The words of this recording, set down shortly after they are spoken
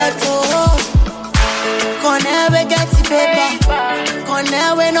we get the paper.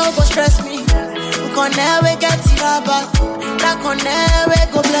 Connect we no go stress me. Connect we get the rubber. That connect we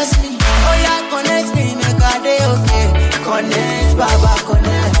go bless me. Oh yeah, connect me, make a day okay. Connect, Baba,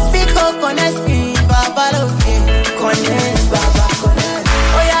 connect. Speak up, connect me, Baba, okay. Connect, Baba, connect.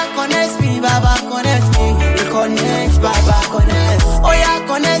 Oh yeah, connect me, Baba, connect me. Connect, Baba, connect. Oh yeah,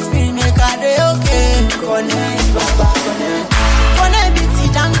 connect me, make a day okay. Connect, Baba, connect. Connect me to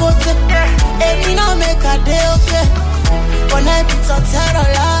Dangote. If me no make a day okay. Connect me to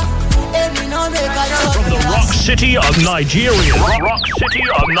Terrola. If me no make a day okay. From the rock city of Nigeria. Rock city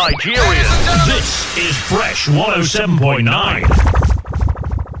of Nigeria. This is Fresh 107.9.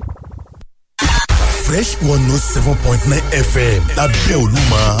 Fresh 107.9 FM. Lábẹ́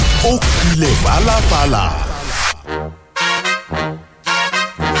Olúmọ, ó kilẹ̀ fàlàfàlà.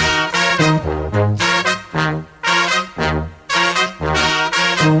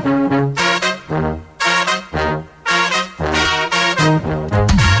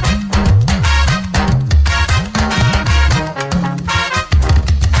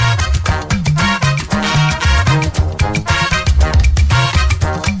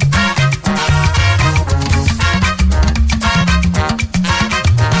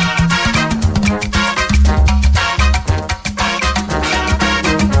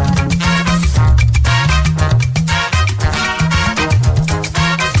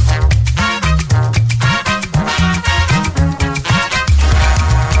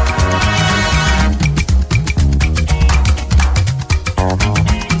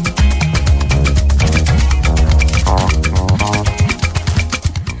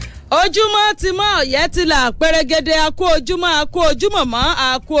 ojúmọ́ ti mọ́ ọ̀yẹ́ ti là pẹ́rẹ́gẹ́dẹ́ akú ojúmọ́ akú ojúmọ́ mọ́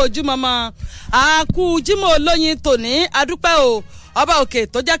akú ojúmọ́ mọ́ akú jímọ̀ olóyin tòní adúpẹ́ o ọba òkè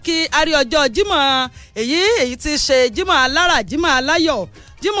tó jẹ́ kí a rí ọjọ́ jímọ̀ èyí ti ṣe jímọ̀ alára jímọ̀ aláyọ̀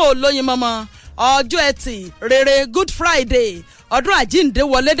jímọ̀ olóyin mọ́mọ́ ọjọ́ ẹtì rere good friday ọdún àjíǹde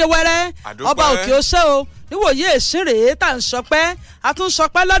wọlé dé wẹ́rẹ́ ọba òkè ó ṣe o níwòye èṣèré tá à ń sọpẹ́ a tún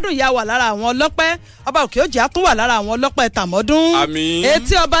sọpẹ́ lọ́dún ìyá wà lára àwọn ọlọ́pẹ́ ọba òkè òjì á tún wà lára àwọn ọlọ́pẹ́ tàmọ́dún. àmín.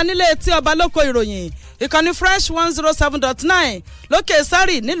 etí ọba nílé etí ọba lóko ìròyìn ìkànnì fresh 107.9 lókè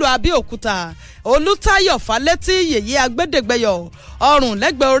sárì nílùú abẹ́òkúta olùtayọ̀ falẹ́tí yèyé agbẹ́dẹ́gbẹ́yọ̀ ọrùn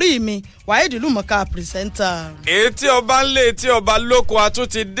lẹ́gbẹ̀ẹ́ orí mi wáyéèdì lùmọ̀ọ́ká pírẹsẹ́ńtà. etí ọba ńlẹ̀ etí ọba lóko a tún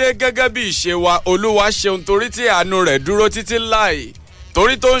ti dé gẹ́gẹ́ bí ìṣe wa olúwa ṣeun torí tí àánú rẹ̀ dúró títí láì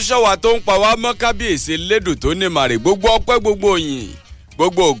torí tó ń ṣọ́wà tó ń pa wá mọ́ kábíyèsí lédùn tó ní màrè gbogbo ọpẹ́ gbogbo òyìn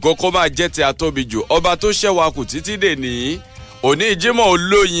gbogbo ògo kó máa jẹ́ ti atóbi jù ọba tó ṣẹ́wà kù títí dè ní òní ìjímọ̀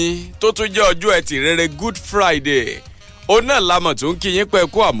olóyin tó tún jẹ́ ọjọ́ ẹtì rere good friday òun náà lámọ̀ tó ń kí yín pẹ́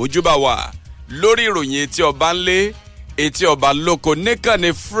kó àmójúbà wà lórí ìròyìn etí ọba ńlé etí ọba lóko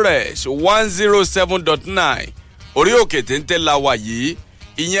níkànnì fresh 107.9 orí òkè téńté la wà yìí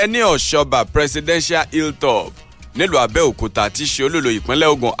ìyẹn ní ọ̀ṣọ́bà presidential hilltop nílùú abẹ́òkúta tí ṣe olúlo ìpínlẹ̀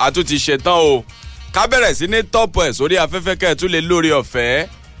Ògùn a tún ti ṣetán o ká bẹ̀rẹ̀ sí ní tọ́pù ẹ̀ sórí afẹ́fẹ́ kẹ́ẹ̀tún lè lórí ọ̀fẹ́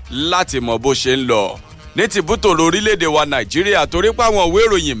láti mọ bó ṣe ń lọ ní tìbútòrò orílẹ̀-èdè wa nàìjíríà torí páwọn ìwé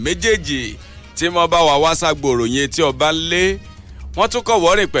ìròyìn méjèèjì tí mo bá wa wá ságbo ìròyìn etí ọba ńlé wọ́n tún kọ̀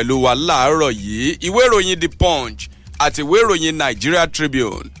wọ́rìn pẹ̀lú wa láàárọ̀ yìí ìwé ìròyìn the punch àti ìwé ìròyìn Nigeria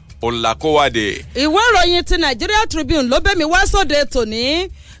Tribune òun là kó wáde. ìwé ìròyìn ti Nigeria Tribune ló bẹ́ mi wá sóde tòní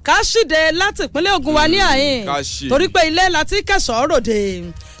káṣíde láti ìpínlẹ̀ Ògùn wa ní àyín torí pé ilé láti kẹsàn-án ròde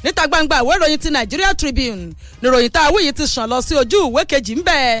níta gbangba ìwé ìròyìn ti Nigeria Tribune níròyìn tá a wí yìí ti sàn lọ sí ojú ìwé kejì ń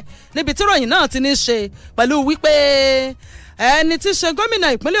bẹ níbi tí ìròyìn náà ti ní ṣe pẹ̀lú wípé ẹni tí ṣe gómìnà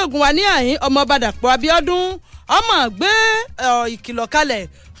ìpínlẹ̀ Ògùn wa ní àyín ọmọọba Dàpọ̀ Abíọ́dún ọmọ gbé ìkìlọ̀ kalẹ̀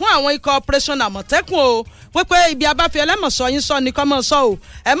fún àwọn ikọ̀ operation Àmọ̀tẹ́kùn o wípé ibi abáfẹ́ ẹlẹ́mọ̀sọ yín sọ ní kọ́mọ̀ sọ o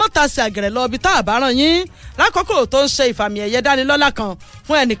ẹ mọ́ ta sí àgẹ̀rẹ̀ lọ ibi tá a bá ràn yín lákòókò tó ń ṣe ìfàmì ẹ̀yẹ dánilọ́lá kan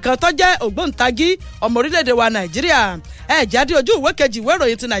fún ẹnìkan tó jẹ́ ògbóǹtagí ọmọ orílẹ̀-èdè wa Nàìjíríà ẹ jáde ojú ìwé kejì ìwé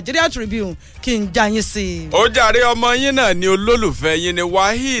ìròyìn ti Nigeria Tribune kí n já yín sí i. ó jàre ọmọ yín náà ni olólùfẹ́ yín ni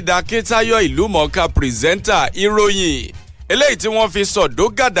Waheed Akíntayọ̀ ìlúmọ̀ọ́ká pírẹsẹ́ńtà ìròyìn eléyìí tí wọ́n fi sọ̀dọ̀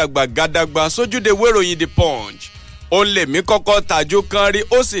gàdàgbà sójúde ìwé ìròyìn The Punch ó lè mí kọ́kọ́ tajú kan rí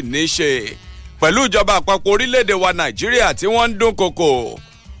ó sì ní í ṣe pẹ̀lú ìjọba àpapọ̀ orílẹ̀-èdè wa Nàìjíríà tí wọ́n ń dún kòkò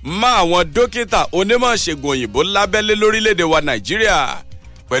mọ́ àwọn dókítà onímọ̀ ṣègùn òyìnbó lábẹ́lé lórílẹ̀-èdè wa Nàìjíríà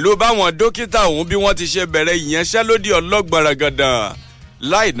pẹ̀lú báwọn dókítà ọ̀hún bí wọ́n ti ṣe bẹ̀rẹ̀ ìyanṣẹ́lódì ọlọ́gbọ̀nràgàdàn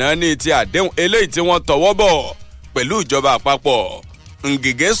láì náà ní ti àdéhùn eléyìí tí wọ́n tọwọ́ bọ̀ pẹ̀lú ìjọba àpapọ̀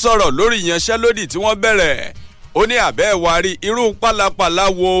Ngige sọ̀rọ̀ lórí ìyanṣẹ́lódì tí wọ́n bẹ̀rẹ̀ ó ní àbẹ́ ìwárí irú pálapàla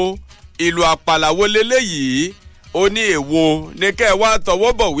wo ìlú àpàlà wo leléyìí ó ní èwo ní kẹ́ ẹ wá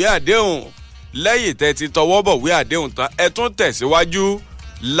tọwọ́ bọ̀wé àdéhùn lẹ́yìn tẹ́ ti tọwọ́ bọ̀wé àdéhùn tán ẹ tún tẹ̀síwájú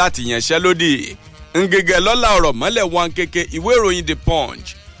láti yanṣẹ́lódì Ngige lọ́la ọ̀rọ̀ mọ́lẹ̀ wọn kéke ìwé ìròyìn The Punch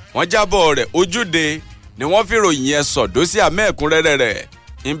wọ́n jábọ̀ rẹ̀ ojúde ni wọ́n fi ròyìn yẹn sọ̀dọ́ sí àmẹ́ẹ̀kúnrẹ́rẹ́ rẹ̀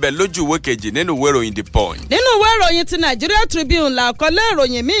ń bẹ lójú ìwé kejì nínú ìwé ìròyìn The Punch. nínú ìwé ìròyìn ti Nigeria Tribune làkọlé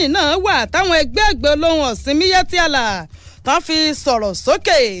ìròyìn míì náà wà táwọn ẹgbẹ́ olóhùn ọ̀sìn Miyetti Allah tán fi sọ̀rọ̀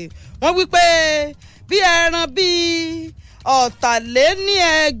sókè wọ́n wí pé bí ẹran bíi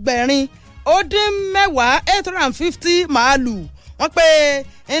ọ̀tàléníẹgbẹ̀rin ó dín mẹ́wàá 850 màálù wọ́n pé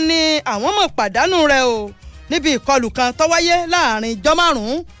ní àwọn mọ̀ pàdánù rẹ̀ o níbi ìkọlù kan tó wáyé láàrin ijọ́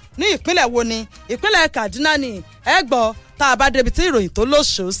márùn-ún ní ìpínlẹ̀ wo ni ìpínlẹ̀ Kaduna ni ẹ gbọ́ tá a bá débi tí ìròyìn tó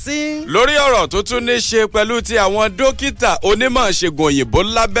lóṣù sí. lórí ọ̀rọ̀ tó tún ní ṣe pẹ̀lú ti àwọn dókítà onímọ̀ ṣègùn òyìnbó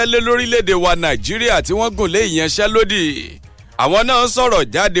lábẹ́lé lórílẹ̀‐èdè wa Nàìjíríà tí wọ́n gùn lé ìyanṣẹ́lódì àwọn náà sọ̀rọ̀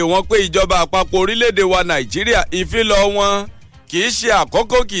jáde wọn pé ìjọba àpapọ̀ orílẹ̀‐èdè wa Nàìjíríà ìfilọ̀ wọn kì í ṣe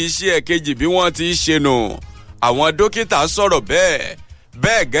àkọ́kọ́ kì í ṣe ẹ̀kejì bí wọ́n ti ṣe nù àwọn dókítà sọ̀rọ̀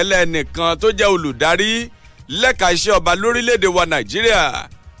bẹ́ẹ̀ gẹ́lẹ́ nìkan tó jẹ́ olùdarí lẹ́ka iṣẹ́ ọba lórílẹ̀‐èdè wa Nàìjíríà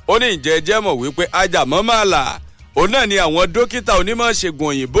ó ní ìjẹ́jẹ́ mọ̀ wípé ajàmọ́ máa là òun náà ni àwọn dókítà onímọ̀ ṣègùn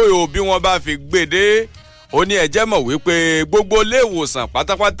òyìnbó yòó bí wọ́n bá fi gbèdé ó ní ẹ̀jẹ̀ mọ̀ wípé gbogbo ilé ìwòsàn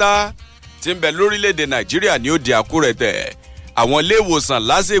pátápátá tí ń bẹ lórílẹ̀‐èdè Nàìjíríà ni ó di àkúrẹ̀tẹ̀ àwọn ilé ìwòsàn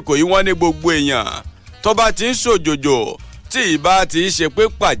lásìkò yìí wọ́n ní gbogbo èèyàn tó bá ti ń ṣòjòjò tí ìbá ti ṣe pé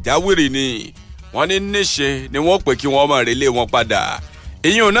pàjáwìrì ni wọ́n ní níṣe ni wọ́n pè kí wọ́n máa relé wọn padà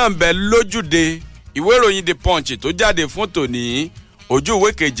ìyún náà ń bẹ lójúde ìwé ìròyìn The Punch tó jáde fún tòní ojú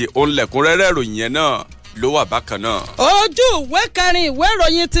ìwé keje òun lẹ̀kúnrẹ́rẹ́ ìròyìn yẹn náà ló wà bákan náà. ojú ìwé kẹrin ìwé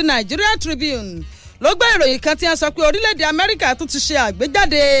ìròyìn ti Nigeria Tribune ló gbé ìròyìn kan tí a sọ pé orílẹ̀-èdè Amẹ́ríkà tún ti ṣe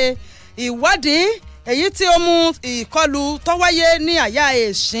àgbéjáde ìwádìí èyí tí ó mú ìkọlù tó wáyé ní àyà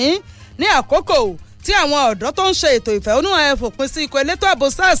èṣín ní àkókò tí àwọn ọ̀dọ́ tó ń ṣe ètò ìfẹ̀hónúhàn fòpin sí ikọ̀ elétò ààbò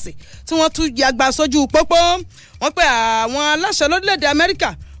SARS tí wọ́n tún yàgbà sójú pópó wọ́n pé àwọn aláṣẹ lórílẹ̀-èdè Amẹ́ríkà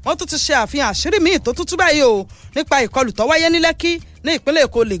wọ́n tún ti ṣe àfihàn àṣírí míì tó tútú báyìí o nípa ìkọlù tó wáyé ní Lẹ́kí ní ìpínlẹ̀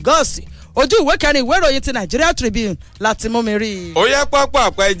Èkó Lagos ojú ìwé kẹrin ìwé ìròyìn ti Nigeria Tribune láti mú mi rí i. ó yẹ pápá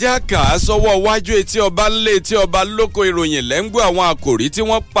àpá ẹjẹ́ kà á sọ́wọ́ wájú etí ọba ńlẹ̀ etí ọba lóko ìròyìn lẹ́ngbọ́ àwọn àkòrí tí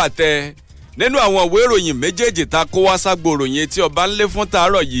wọ́n pàtẹ nínú àwọn ìwé ìròyìn méjèèjì ta kó wá ságbo ìròyìn etí ọba ńlẹ̀ fún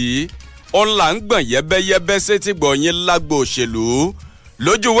tàárọ̀ yìí òun là ń gbọ̀n yẹ́bẹ́yẹ́bẹ́ sétí gbọ̀nyìn lágbo òṣèlú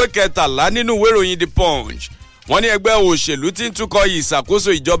lójú ìwé kẹtàlá nínú ìwé ìròyìn The Punch wọ́n ní ẹgbẹ́ òṣèlú tí ń túkọ̀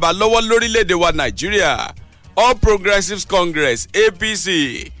ìṣàkóso ìjọba lọ́wọ́ lórílẹ̀‐èdè wa Nàìjíríà All Progressives Congress APC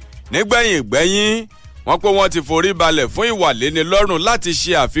nígbẹ̀yìn ìgbẹ́yìn wọ́n pé wọ́n ti forí balẹ̀ fún ìwàlénilọ́rùn láti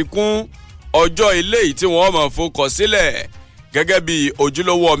ṣe àfikún ọjọ́ ilé yìí tí wọ́n mọ̀ fokọ̀ sílẹ̀ gẹ́gẹ́ bí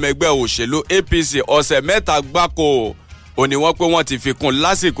ojúlówó ọmọ ẹgbẹ́ òṣèlú APC ọ̀sẹ̀ mẹ́ta gbáko ó ní wọ́n pé wọ́n ti fi kún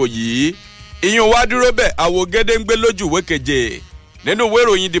lásìkò yìí ìyún wá dúró bẹ́ẹ̀ àwo gédéǹgbé lójú ìwé keje nínú ìwé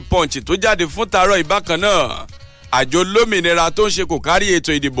ìròyìn The Punch tó jáde fún tàárọ̀ ìbákan náà àjọ lómìnira tó ń ṣe kò kárí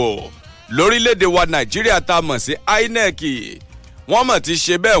ètò ìdìbò lórílẹ̀‐èdè wa Nàìjíríà tá a mọ̀ sí INEC wọ́n mọ̀ ti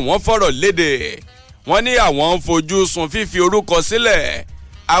ṣe bẹ́ẹ̀ wọ́n fọ̀rọ̀ léde wọ́n ní àwọn ń fojú sun fífi orúkọ sílẹ̀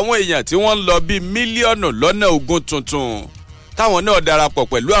àwọn èèyàn tí wọ́n ń lọ bíi mílíọ̀nù lọ́nà ogún tuntun táwọn náà darapọ̀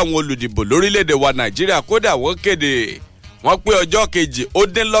pẹ̀lú àwọn olùdìbò lórílẹ̀‐èdè wa Nàìjíríà kódà wọ́n kéde wọ́n pé ọjọ́ kejì ó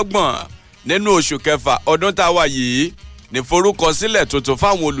dín lọ́gbọ̀n nínú oṣù kẹfà ọdún táwa yìí ní forúkọsílẹ̀ tuntun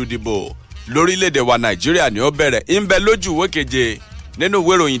fáwọn olùdìbò lórílẹ̀‐èdè wa Nàìjíríà ni ó bẹ̀rẹ̀ ń bẹ lójú ìwé keje nínú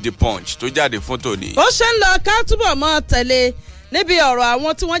ìwé ìròyìn The Punch tó jáde fún tòní. ó ṣe ń lọ ká túbọ̀ mọ́ tẹ̀lé níbi ọ̀rọ̀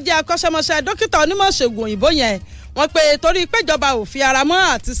àwọn tí wọ́n jẹ́ akọ́ṣẹ́mọṣẹ́ dókítà onímọ̀ ṣègùn òyìnbó yẹn wọ́n pé torí péjọba ò fi ara mọ́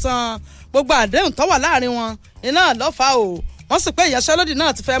àti san gbogbo àdéhùn tó wà láàrin wọn iná lọ́fà o wọ́n sì pé ìyanṣẹ́lódì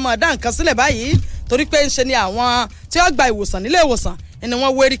náà ti fẹ́ mọ́ dá nǹkan sílẹ̀ báyìí torí pé ń ṣe ni àwọn tí ó gba ìwòsàn nílé ìwòsàn ni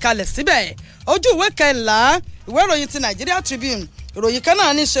wọ́n wérí kalẹ̀ síbẹ̀ ojú ìwé kẹńlá ìwé ìròyìn ti Nigeria Tribune ìròyìn kan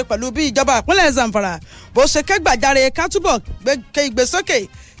náà ní í ṣe pẹ̀lú bí ìjọba ìpínlẹ̀ Zamfara bó ṣe kẹ́gbàjarè ká túbọ̀ gbé ìgbésókè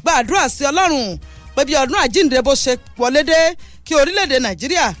gbàdúrà sí Ọlọ́run pé bí ọdún àjíǹde bó ṣe wọlé dé kí orílẹ̀-èdè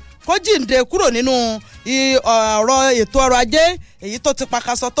Nàìjíríà kó jíǹde kúrò nínú ọ̀rọ̀ ètò ọrọ̀ ajé èyí tó ti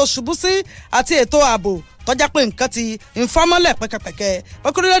pakasọ tó ṣubú sí àti ètò ààbò tọ́já pé nǹkan ti ń fọ́mọ́lẹ̀ pẹ́kẹ́pẹ́kẹ́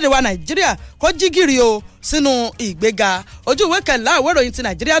orílẹ̀-èdè wa Nàìjíríà kó jí gìrì o sínú ìgbéga ojú ìwé kẹ̀lá ìwé ìròyìn ti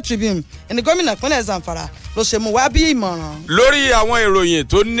Nigeria Tribune ẹni gómìnà ìpínlẹ̀ Zamfara ló ṣe mú wá bí ìmọ̀ràn. lórí àwọn ìròyìn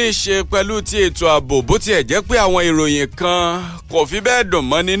tó ní í ṣe pẹ̀lú ti ètò ààbò bó tiẹ̀ jẹ́ pé àwọn ìròyìn kan kò fi bẹ́ẹ̀ dùn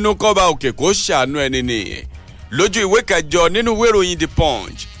mọ́ nínú kọ́ba òkè kó ṣàánú ẹni nìyí lójú ìwé kẹjọ nínú ìwé ìròyìn The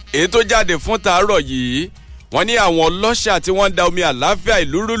Punch èyí tó jáde fún tàárọ̀ yìí wọ́n ní àwọn ọlọ́ṣà tí wọ́n da omi àláfíà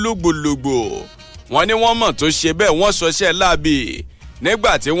ìlú rú lùgbòlùgbò wọ́n ní wọ́n mọ̀ tó ṣe bẹ́ẹ̀ wọ́n ṣọṣẹ́ láabi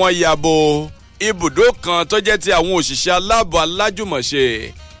nígbà tí wọ́n ya bo ibùdó kan tó jẹ́ ti àwọn òṣìṣẹ́ aláàbò alájùmọ̀ṣe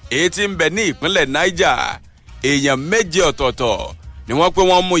èyí tí ń bẹ ní ìpínlẹ̀ Niger èèyàn 7 ọ̀tọ̀ọ̀tọ̀ ni wọ́n pé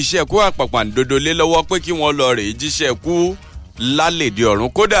wọ́n mú iṣẹ́ kú àpàpàǹdodo lé lọ́wọ́ pé kí wọ́n lọ rèé jíṣẹ́ kú lálẹ́dẹ̀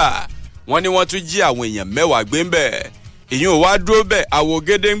ọ̀run kódà wọ́n ní wọ́n tún jí àwọn èèyàn 10 gbé ń bẹ̀ ìyún wá dúró bẹ́ẹ̀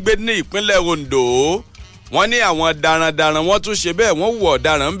àwògedengbe ní ìpínlẹ̀ Ondo wọ́n ní àwọn darandaran wọ́n tún ṣe bẹ́ẹ̀ wọ́n wù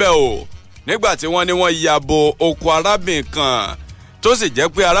ọ̀daràn ń bẹ̀ o nígbà tí wọ́n ní wọ́n ya bo oko arábìnrin kan tó sì jẹ́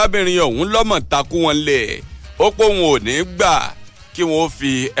pé arábìnrin ọ̀hún lọ́mọ̀ takú wọn lẹ̀ ó pé òun ò ní gbà kí wọ́n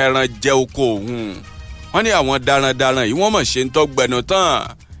fi ẹran jẹ oko òun. wọ́n ní àwọn darandaran yìí wọ́n mọ̀ ṣe ń tọ́gbẹ̀nu tán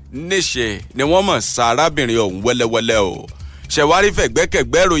níṣe ni wọ́n mọ̀ sa arábìnrin ọ̀hún wẹ́lẹ́wẹ́lẹ́ o. ṣẹ̀wárí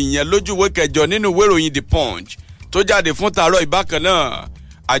fẹ̀gbẹ́kẹ̀gbẹ́ ìròyìn yẹn lójú ìwé kẹjọ nínú ìwé ìròyìn The Punch tó jáde fún tàárọ̀ ìbákan náà.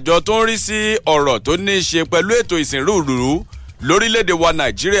 àjọ tó ń rí sí ọ̀rọ̀ tó ní í ṣe pẹ̀lú ètò ìsìnrúurú lórílẹ̀‐èdè wa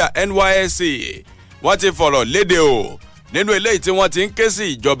Nàìjíríà NYSC wọ́n ti fọ̀rọ̀ léde o nínú eléyìí tí wọ́n ti ń ké sí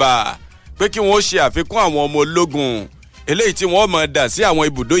ìjọba pé kí wọ́n ṣe àfikún àwọn ọmọ ológun eléyìí tí wọ́n máa dà sí àwọn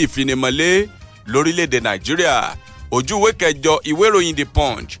ibùdó ìfinimọ̀lé lórílẹ̀‐èdè Nàìjíríà ojú ìwé kẹjọ ìwé ìròyìn The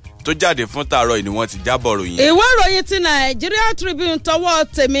Punch tó jáde fún tààrọ̀ yìí ni wọ́n ti jábọ̀ ròyìn. ìwé ìròyìn ti Nigeria Tribune tọwọ́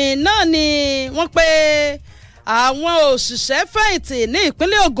tèmi náà ni wọ́n pé àwọn òṣìṣẹ́ fẹ̀yìntì ní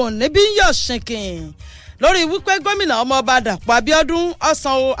ìpínlẹ̀ Ògùn níbí ń yọ̀ ṣìnkìn lórí wípé gómìnà ọmọọba Dàpọ̀ Abíọ́dún ó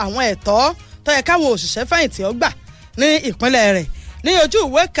san àwọn ẹ̀tọ́ tó yẹ káwọn òṣìṣẹ́ fẹ̀yìntì ó gbà ní ìpínlẹ̀ rẹ̀ ní ojú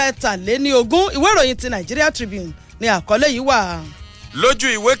ìwé 23 ìwé ìròyìn ti Nigeria Tribune ni àkọlé yìí wà. lójú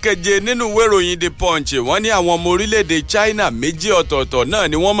ìwé keje nínú ìwé ìròyìn The Punch wọ́n ní àwọn ọmọ orílẹ̀-èdè China méjì ọ̀tọ̀ọ̀tọ̀ náà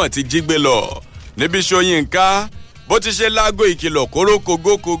ni wọ́n mọ̀ ti jí gbé lọ níbi Ṣóyínká bó ti ṣe láago ìkìlọ̀ kóró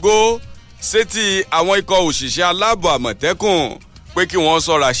kogókogó sétí àwọn ikọ̀ òṣìṣẹ́ aláàbò Àmọ̀tẹ́kùn pé kí wọ́n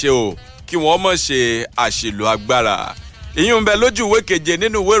ṣọ́ra ṣe o kí wọ́n mọ̀ ṣe àṣìlò agbára. ìyún ń bẹ lójú ìwé keje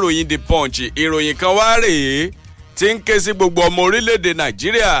nínú ìwé ìròyìn The Punch ìròyìn kan wá rèé tí ń ké sí gbogbo ọmọ orílẹ̀-èdè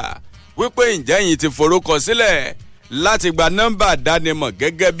Nàìjíríà wípé ǹjẹ́ yìí ti forúkọ sílẹ̀ láti gba nọ́mbà ìdánimọ̀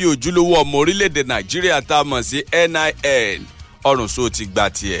gẹ́gẹ́ bí ojúlówó ọmọ orílẹ̀-èdè Nàìjíríà tá a mọ̀ sí NIN ọrùn so ti gba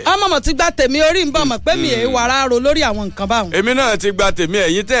tiẹ̀. ọmọ mọ̀ ti gba tèmi orí ń bọ̀ mọ̀ pé mi èé wàrà ro lórí àwọn nǹkan báwọn. èmi náà ti gba tèmi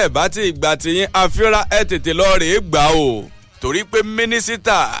ẹ̀yin tẹ́ ẹ̀ bá ti gba tiyín àfírà ẹ̀ tètè lọ rèé gbà o torí pé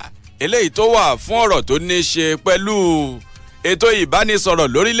mínísítà eléyìí tó wà fún ọ̀rọ̀ tó ní í ṣe pẹ̀lú ètò ìbánisọ̀rọ̀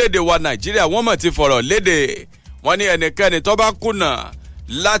lórílẹ̀‐èdè wa Nàìjíríà wọ́n mọ̀ ti fọ̀rọ̀ léde wọ́n ní ẹnikẹ́ni tó bá kùnà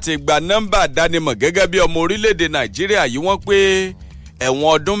láti gba nọ́mbà ìdánimọ̀ gẹ́gẹ́ bí ọmọ orílẹ̀‐èdè Nàìjíríà yìí wọ́n pé ẹ̀wọ̀n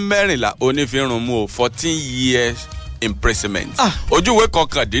ọdún 14 onífirunmu o 14 years imprisonment. ojúwe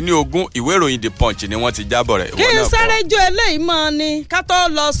 19 ìwé ìròyìn The Punch ni wọ́n ti jábọ̀ rẹ̀. kí n sáré jó eléyìí mọ́ ni ká tó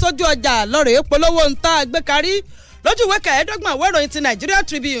lọ sójú ọjà lọ́rẹ̀ẹ́ polówó ń tá àgbékarí lójú ìwé 25 ìwé ìròyìn ti Nigeria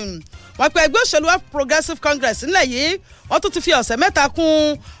Tribune wọ́n pe ẹgbẹ́ òṣèlú All Progressive Congress nílẹ̀ yìí wọ́n tún ti fi ọ̀sẹ̀ mẹ́ta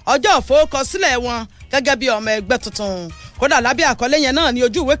kún ọjọ́ ìforúkọsílẹ̀ wọn gẹ́gẹ́ bí ọmọ ẹgbẹ́ tuntun kódà lábẹ́ àkọlé yẹn náà ní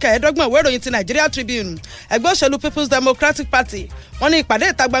ojú ìwé 25 ìwé ìròyìn ti Nigeria Tribune ẹgbẹ́ òṣèlú People's Democratic Party wọ́n ní ìpàdé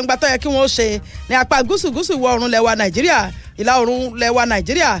ìta gbangba tó yẹ kí wọ́n ṣe ní apá gúúsù ìwọ̀ oòrùn lẹwa Nàìjíríà ìlà oòrùn lẹwa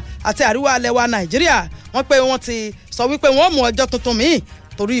Nàìjíríà àti àríwá lẹwa Nàìjíríà wọ́n pé wọ́n ti sọ wípé wọ́n mú ọjọ́ tuntun míì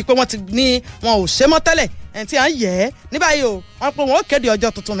torí pé wọ́n ti ní wọn ò ṣe mọ́ tẹ́lẹ̀ ẹni tí à ń yẹ ẹ́ ní báyìí o wọ́n pé wọ́n kéde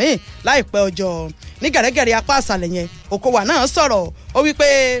ọjọ́ tuntun míì láìpẹ́ ọjọ́ ní gẹ̀rẹ́gẹ̀rẹ́ apá àṣàlẹ̀ yẹn Okowa náà sọ̀rọ̀ ó wí pé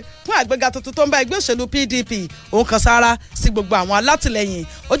fún àgbéga tuntun tó ń bá ẹgbẹ́ òṣèlú PDP òun kan sára sí gbogbo àwọn alátìlẹyìn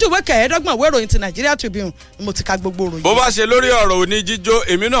ojú ìwé 25 ìwé ìròyìn ti Nigeria Tribune ni mo ti ka gbogbo ròyìn. bó bá ṣe lórí ọ̀rọ̀ òní jíjó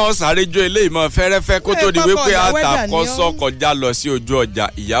èmi náà sáré jó eléyìí mọ́ fẹ́rẹ́fẹ́ kó tó di wípé àtàkọ́sọ́ kọjá lọ sí ojú ọjà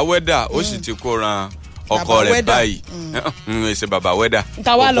ìyá wẹ́dà ó sì ti kó ran ọkọ rẹ̀ báyìí ṣe bàbá wẹ́dà ó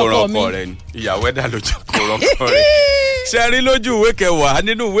kó ọkọ rẹ̀ ni ìyá wẹ́dà ló jẹ́ kó ọkọ rẹ̀ ṣe rí lójú ìwé 10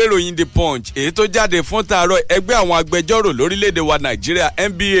 nínú ìwé ìròyìn The Punch èyí tó jáde fún tààrọ̀ ẹgbẹ́ àwọn agbẹjọ́rò lórílẹ̀‐èdè wa Nàìjíríà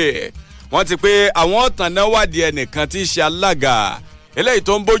NBA wọ́n ti pé àwọn ọ̀tàná wádìí ẹnìkan tí í ṣe alága eléyìí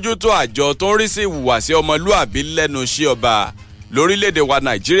tó ń bójú tó àjọ tó ń rí sí ìhùwàsí ọmọlúàbí lẹ́nu iṣẹ́ ọba lórílẹ̀‐èdè wa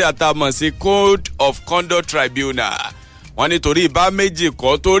Nàìjíríà tá a mọ̀ sí Code of Conduct Tribunal wọ́n ní torí ìbá méjì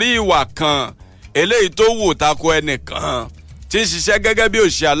kọ́ torí ìwà kan eléyìí tó wù tako ẹnìkan tí ń ṣiṣẹ́ gẹ́gẹ́ bí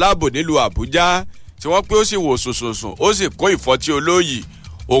òṣìṣẹ́ aláàbò nílùú Àbújá tí wọ́n pé ó sì wò sùnsùnsùn ó sì kó ìfọ́tí olóyì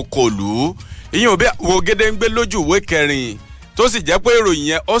okòlù ìyẹn òbí wo gédéǹgbé lójú ìwé 4 tó sì jẹ́ pé ìròyìn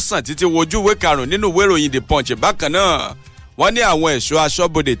yẹn ó sàn títí wojú ìwé 5 nínú ìwé ìròyìn The Punch bákan náà wọ́n ní àwọn ẹ̀ṣọ́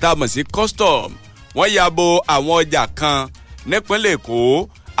aṣọ́bodè tá a mọ̀ sí custom wọ́n ya bo àwọn ọjà kan nípínlẹ̀ Èkó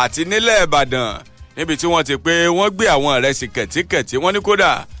àti nílẹ̀ Ìbàdàn níbi tí wọ́n ti pé wọ́n gbé àwọn ìrẹsì kẹ̀tíkẹ̀tí wọ́n ní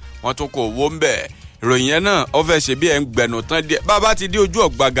kódà wọ́n tún kò wó ń bẹ̀ ìròyìn yẹn náà ó fẹ́ ṣe bí ẹ̀ ń gbẹ̀nù tán díẹ̀ bàbá ti dé ojú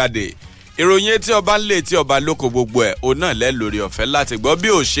ọ̀gbagadè ìròyìn etí ọba ń lé etí ọba lóko gbogbo ẹ̀ òun náà lẹ́ lórí ọ̀fẹ́ láti gbọ́ bí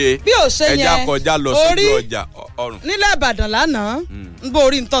ò ṣe yẹn ẹja kọjá lọ sójú ọjà ọrùn. nílẹ̀ Ìbàdàn lánàá ń bó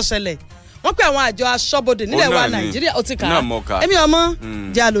orí ń tọ́ṣẹlẹ̀ wọ́n pé àwọn àjọ aṣọ́bodè nílẹ̀ wa Nàìjíríà ó ti kà á èmi ọmọ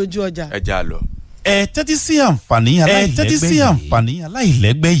já lójú ọjà. ẹ já lọ. ẹ tẹ́tí sí àǹfààní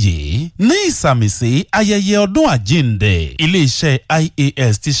aláìlẹ́gbẹ́ yìí ní ìsàmìsí ayẹyẹ ọdún àjíǹde iléeṣẹ́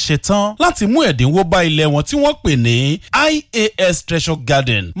IAS ti ṣetán láti mú ẹ̀dínwó bá ilẹ̀ wọn tí wọ́n pè ní IAS Treasure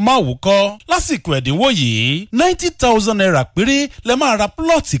Garden máwùkọ́ lásìkò ẹ̀dínwó yìí 90,000 naira péré lẹ máa ra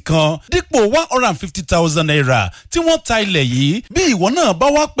plọ́ọ̀tì kan dípò 150,000 naira tí wọ́n ta ilẹ̀ yìí bí ìwọ náà bá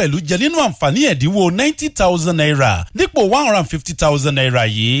wá pẹ̀lú jẹ nínú àǹfààní ẹ̀dínwó 90,000 naira dípò 150,000 naira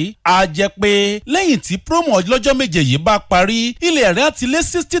yìí á jẹ́ pé lẹ́yìn tí promo lọ́jọ́ méje yìí bá parí ilẹ̀ rẹ̀ á ti lé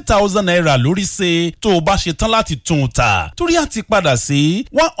 60,000 naira lórí ṣe tó o bá ṣe tán láti tún un tà torí á ti padà sí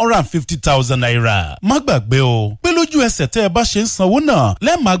 150,000 naira. má gbàgbé o pé lójú ẹsẹ̀ tẹ́ ẹ bá ṣe ń sanwó náà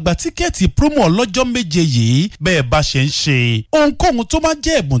lẹ́ẹ̀máa gba tíkẹ́ẹ̀tì promo lọ́jọ́ méje yìí bẹ́ẹ̀ bá ṣe ń ṣe ohunkóhun tó bá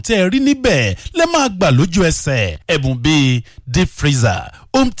jẹ́ ẹ̀bùn tẹ́ ẹ rí níbẹ̀ lẹ́ẹ̀ máa gbà lójú ẹsẹ̀ ẹ̀bùn bíi deep freezer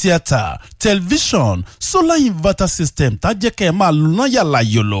home theatre television solar inverter system tá jẹ́ kẹ́ ẹ máa lọ́nà yàrá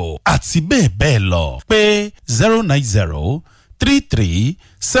yòlò àti bẹ́ẹ̀ bẹ́ẹ̀ lọ pé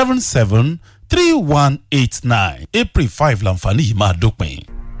 09033773189 April 5 làǹfààní yìí máa dópin.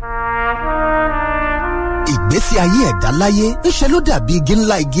 ìgbésí ayé ẹ̀dá láyé ńṣe ló dàbí igi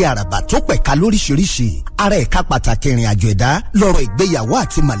ńlá igi àràbà tó pẹ̀ka lóríṣiríṣi ara ẹ̀ka pàtàkì ìrìn àjò ẹ̀dá lọ́rọ̀ ìgbéyàwó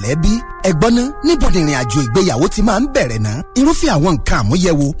àti mọ̀lẹ́bí ẹ̀gbọ́n náà níbo ni ìrìn àjò ìgbéyàwó ti máa ń bẹ̀rẹ̀ náà irúfẹ́ àwọn nǹkan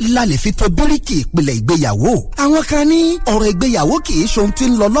àmúyẹ̀wò la lè fi tó bíríkì ìpìlẹ̀ ìgbéyàwó àwọn kan ní ọ̀rọ̀ ìgbéyàwó kì í ṣe ohun tí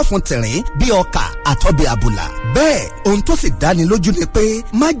ń lọ lọ́fun tẹ̀rín bí ọkà àtọ́bẹ̀ àbùlà bẹ́ẹ̀ ohun tó sì dáni lójú ni pé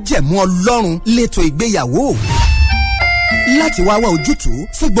májẹ̀mú Ọlọ́run létò ìgbéyàwó láti wá wá ojútùú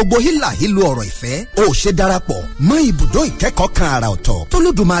sí gbogbo hílàhílo ọ̀rọ̀ ìfẹ́ ó ṣe darapọ̀ mọ́ ibùdó ìkẹ́kọ̀ọ́ kan àrà ọ̀tọ̀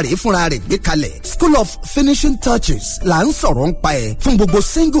t'Olódùmarè fúnra rẹ̀ gbé kalẹ̀ School of Finishing Touches là ń sọ̀rọ̀ ń pa ẹ̀ fún gbogbo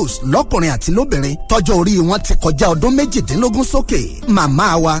singles lọ́kùnrin àti lóbìnrin tọ́jọ́ orí wọn ti kọjá ọdún 18 sókè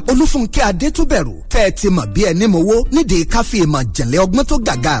màmá wa Olúfúnkẹ́ Adétúbẹ̀rù tẹ́ ẹ ti mọ̀ bí ẹni mowó nídìí káfí ìmọ̀ jẹ̀lẹ̀ ọgbọ́n tó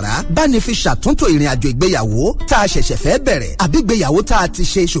gàgàrà bá ní fi ṣàtúntò ìrìn àjò ìgbéyàwó tá a ṣẹ̀ṣẹ̀ fẹ́ bẹ̀rẹ̀ àbí ìgbéyàwó tá a ti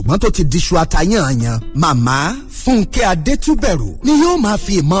ṣe ṣùgbọ́n tó ti diṣu àtayànyàn màmá Fúnkẹ́ Adétúbẹ̀rù ni yóò máa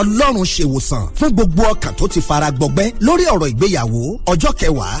fi ìmọ̀ Ọlọ́run ṣèwòsàn fún gbogbo ọkàn tó ti fara gbọgbẹ́ lórí ọ̀rọ̀ ìgbéyàwó ọjọ́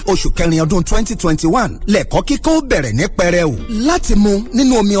 10 oṣù kẹrin ọdún 2021 lẹ́kọ̀ọ́ kíkọ́ bẹ̀rẹ̀ ní pẹrẹu láti mu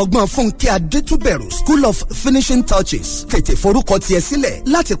nínú omi ọgbọ́n Fúnkẹ́ Adétúbẹ̀rù School of Finishing Touches tètè forúkọ tiẹ̀ sílẹ̀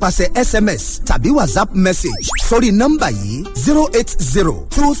láti pàṣẹ SMS tàbí WhatsApp message sórí nọ́mbà yìí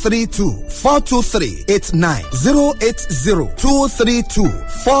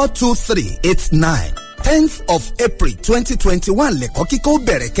 08023242389 08023242389 10th of April 2021 lẹ́kọ̀ọ́ kíkọ́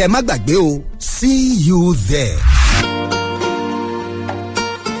bẹ̀rẹ̀ kẹ́ má gbàgbé o. See you there.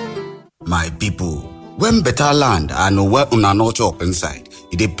 My people, when better land and where una no chop inside,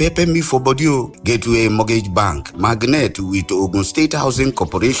 e dey pepper me for body o. Gateway Mortgage Bank magnet with Ogun State Housing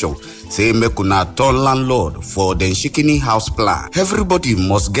Corporation say make una turn landlord for den shikini house plan. Everybody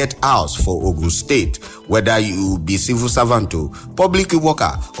must get house for Ogun State, whether you be civil servant o, public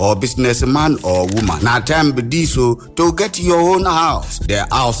worker or businessman or woman. Na time be this o to get your own house. The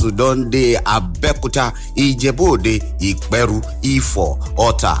house don dey Abeokuta, Ijebu-Ode, Ikperu, Ifo,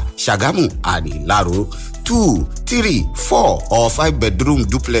 Ota, Shagamu and Ilaro. 2, 3, 4 or 5 bedroom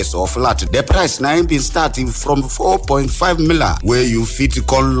duplex or flat. The price now been starting from 4.5 million where you fit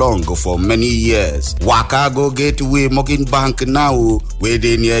come long for many years. Waka go Gateway Mortgage Bank now where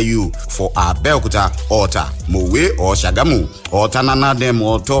they near you for Abeokuta, Ota, Mowe or Shagamu or Tanana them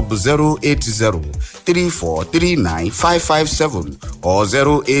or top 080-3439-557 or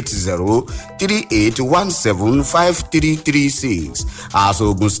 080-3817-5336. As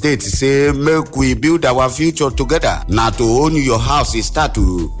Ogun State say make we build our future together. Now to own your house is start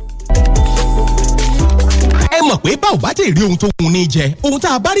to. ẹ mọ̀ pé bá ò bá tẹ̀ rí ohun tó kun ní jẹ ohun tá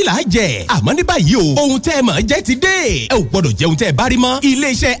a bá rí là á jẹ àmọ́ ní báyìí o ohun tẹ́ ẹ mọ̀ jẹ́ ti dé ẹ ò gbọ́dọ̀ jẹ ohun tẹ́ ẹ bá rí mọ́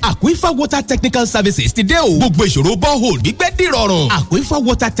iléeṣẹ́ Aquifer Water Technical Services ti dé o gbogbo ìṣòro borehole gbígbẹ́ dìrọ̀rùn Aquifer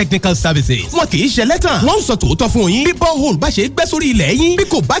Water Technical Services wọn kì í ṣe lẹ́tàn wọ́n ń sọ tòótọ́ fún yín bí borehole bá ṣe gbẹ́ sórí ilẹ̀ yín bí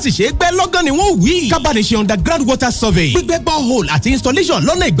kò bá sì ṣe gbẹ́ lọ́gán ni wọ́n wí kábàdì ṣe underground water survey gbígbẹ́ borehole àti installation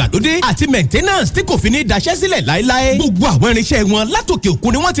lọ́nà ìgbàlódé àti maintenance tí kò fi ní daṣẹ́ sílẹ̀ láéláé gbogbo àwọn irinṣẹ́ wọn látòkè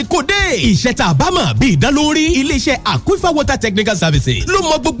òkun ni wọ́n ti kó dé iṣẹ́ tá a bá mọ̀ bí ìdánlórí iléeṣẹ́ Aquifer Water Technical Services ló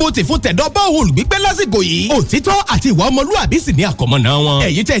mọ gbogbo tì fún tẹ̀dọ́ borehole gbígbẹ́ lásìkò yìí òtítọ́ àti ìwà ọmọlúwàbí sì ní àkọ́mọ́ná wọn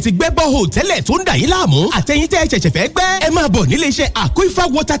ẹ̀yin tẹ́ ti gbẹ́ borehole tẹ́lẹ̀ tó ń dà yín láàmú àtẹ̀yin tẹ́ ṣẹ̀ṣẹ̀ fẹ́ gbẹ́ ẹ máa bọ̀ níléeṣẹ́ Aquifer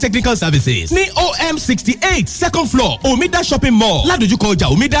Water Technical Services ní OM 68 second floor Omida shopping mall ládojúkọ ọjà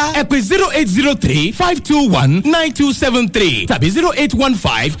Omida ẹ pè 0803-521-9273 tàbí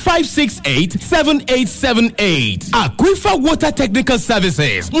 0815-568-7878 Aquifer Water Technical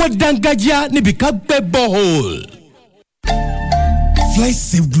Services wọ́n dángájá níbi ká gbẹ́ borehole.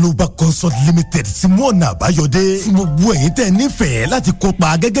 flysafe global consult limited ti mú ọ̀nà àbáyọdé fún gbogbo ẹ̀yin tẹ́ nífẹ̀ẹ́ láti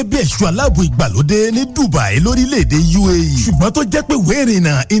kópa gẹ́gẹ́ bí ẹ̀ṣọ́ aláàbò ìgbàlódé ní Dubai lórílẹ̀‐èdè UAE ṣùgbọ́n tó jẹ́ pé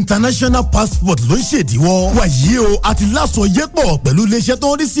wéèrìnà international passport ló ń ṣèdíwọ́ wàyí o àti láṣọ yẹ́pọ̀ pẹ̀lú iléeṣẹ́ tó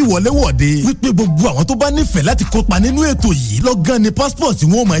ń rí sí wọléwọ̀de wípé gbogbo àwọn tó bá nífẹ̀ẹ́ láti kópa nínú ètò yìí lọ́gán ni passport tí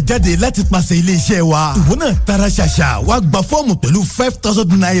wọ́n máa jáde láti pàṣẹ iléeṣẹ́ wa ìwọ náà tara ṣàṣà wá gba fọ́ọ̀mù pẹ̀lú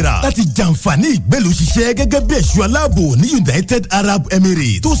 5,000 naira láti jàǹfààní ìgbélùṣiṣẹ́ gẹ́gẹ́ bí ẹ̀ṣọ́ aláàbò ní United Arab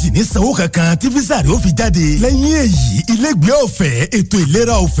Emirates tó sì ní sanwó kankan tí fisa rẹ̀ ó fi jáde lẹ́yìn èyí ilégbèé ọ̀fẹ́ ètò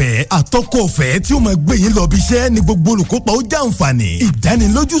ìlera ọ̀fẹ́ àtọ́kọ̀ ọ̀fẹ́ tí ó máa gbé yín lọ bí iṣẹ́ ni gbogbo olùkópa ó jàǹfààní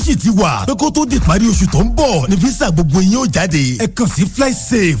ìdánilójú sì ti wà pé kó tó di parí oṣù tó ń bọ̀ ní fisa gbogbo yín ó jáde ẹ kàn sí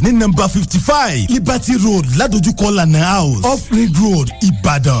flysafe ní nọ́mbà 55 Liberty Road ládojúkọ lana house off Ring Road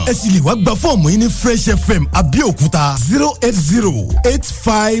Ìbàdàn ẹ sì lè wá gba fọ́ọ̀mù yín ní Fresh FM Abẹ́òkúta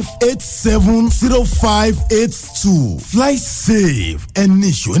 08085870582 flysafe ẹni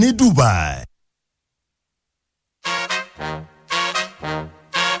ìṣó ní Dubai.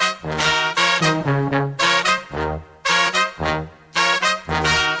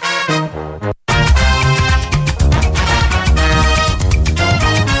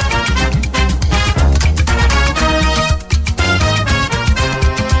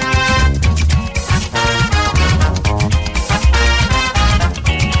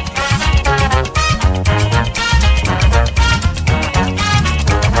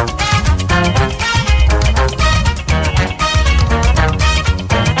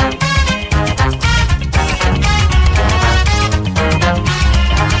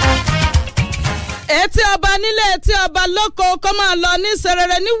 tí ọba lóko kó máa lọ ní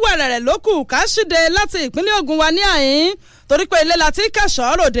serere ní wẹ̀rẹ̀rẹ̀ lókù káṣídé láti ìpínlẹ̀ Ògùn wa ní àyín torí pé ilé láti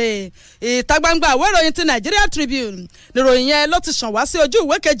kẹsàn-án ròde ìta gbangba ìwé ìròyìn ti Nigeria Tribune níròyìn yẹn ló ti ṣàn wá sí ojú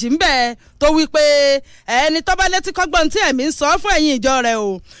ìwé kejì ń bẹ̀ tó wí pé ẹni tó bá létí kọ́gbọ́n tí ẹ̀mí ń sọ fún ẹ̀yin ìjọ rẹ̀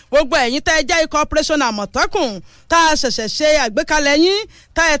o gbogbo ẹ̀yin tẹ́ ẹ jẹ́ ikọ̀ Operation Àmọ̀tẹ́kùn tá a ṣẹ̀ṣẹ̀ ṣe àgbékalẹ̀ yín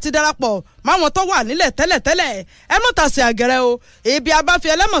tá ẹ ti darapọ̀ máwọn tó wà nílẹ̀ tẹ́lẹ̀tẹ́lẹ̀ ẹ mọ̀ tà sí àgẹ̀rẹ̀ o ibi abáfi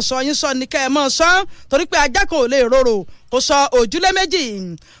ẹlẹ́mọ̀sọ yín sọ ní kẹ́ ẹ mọ̀ sọ torí pé ajá kan ò lè rorò kò sọ òjúlé méjì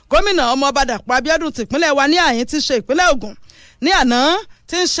gómìnà ọmọọba Dàpọ̀ Abíọ́dún tìpínlẹ̀ wa ní àyín ti ṣe ìpínlẹ̀ Ògùn ní àná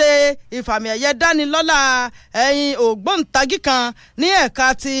tí ń ṣe ìfàmì ẹ̀yẹ dánilọ́lá ẹ̀yìn ògbóǹtagì kan ní ẹ̀ka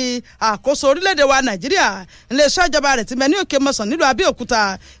ti àkóso orílẹ̀-èdè wa Nàìjíríà iléeṣẹ́ ìjọba rẹ̀ ti mẹ́ ní Òkè Mọ̀sán nílùú Abẹ́òkúta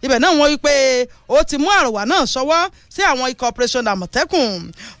ibẹ̀ náà wọ́n wí pé ó ti mú àrọ̀wà náà ṣọwọ́ sí àwọn ikọ̀ Operation Àmọ̀tẹ́kùn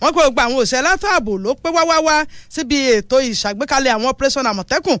wọ́n pé gbogbo àwọn òṣèlú látààbò ló pé wáwáwá síbi ètò ìṣàgbékalẹ̀ àwọn Operation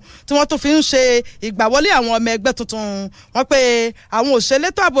Àmọ̀tẹ́kùn tí wọ́n tún fi ń ṣe ìgbàwọlé àwọn ọmọ ẹgbẹ́ tuntun wọ́n pé àwọn òṣèlú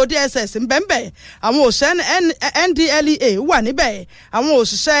ètò DSS ń bẹ́ẹ̀ àwọn òṣèlú NDLEA wà níbẹ̀ àwọn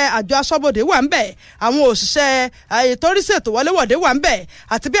òṣìṣẹ́ àjọ aṣọ́bodè wà ń bẹ̀ àwọn òṣìṣẹ́ ìtòrísí ètò wọléwọ̀dé wà ń bẹ̀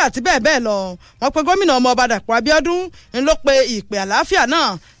àti bẹ́ẹ̀ bẹ́ẹ̀ lọ wọ́n pe gómìnà ọmọọba Dàpọ̀ Abíọ́dún ń ló pe ìpè àlàáfíà náà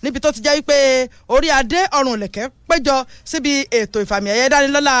níbi tó ti jẹ́ wípé orí adé ọrùn lẹ̀kẹ́ péjọ síbi ètò ìfàmì ẹ̀yẹ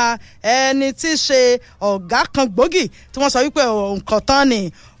dánilọ́lá ẹni tí í ṣe ọ̀gá kan gbòógì tí wọ́n sọ wípé nǹkan tán ni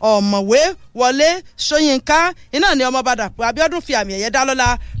ọ̀mọ̀wé Wọlé Ṣóyínká iná ni ọmọọba Dàpọ̀ Abíọ́dún fi àmì ẹ̀yẹ dá lọ́lá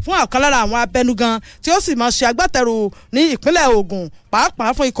fún ọ̀kan lára àwọn abẹnugan tí ó sì máa ṣe agbátẹrù ní ìpínlẹ̀ Ògùn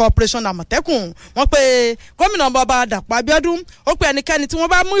pàápàá fún ikọ̀ Operation Àmọ̀tẹ́kùn wọ́n pe gómìnà ọmọọba Dàpọ̀ Abíọ́dún ó pe ẹnikẹ́ni tí wọ́n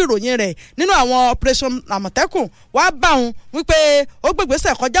bá mú ìròyìn rẹ̀ nínú àwọn Operation Àmọ̀tẹ́kùn wá bá òun wípé ó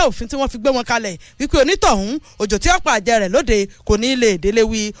gbégbèsè kọjá òfin tí wọ́n fi gbé wọn kalẹ̀ wípé onítọ̀hún òjò tí ọ̀pọ̀ àjẹ rẹ̀ lóde kò ní lè délé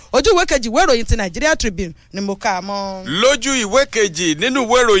wí ojú ìwé kejì ìwé ìròyìn ti Nigeria Tribune ni mo kà á mọ́. lójú ìwé kejì nínú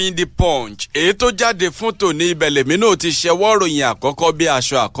ìwé ìròyìn The Punch èyí tó jáde fún tòní ibẹ̀ lèmi náà ti ṣẹwọ́ ìròyìn àkọ́kọ́ bí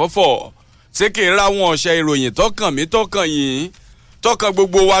aṣọ àkọ́fọ̀ ṣé kì í ra wọn ọ̀ṣẹ́ ìròyìn tọkàn mí tọkàn yìí tọkàn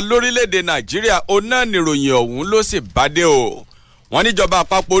gbogbo wa lórílẹ̀‐èdè Nàìjíríà ó náà níròyìn ọ̀hún ló sì bá dé o wọ́n níjọba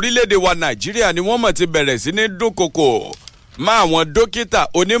àpapọ̀ orílẹ̀‐èdè wa Nàìjíríà ni wọ́n mọ̀ ti bẹ̀rẹ̀ sí ní dúnkokò má àwọn dókítà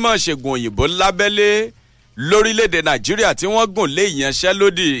onímọ̀ ṣègùn òyìnbó lábẹ́lé lórílẹ̀‐èdè Nàìjíríà tí wọ́n gùn lé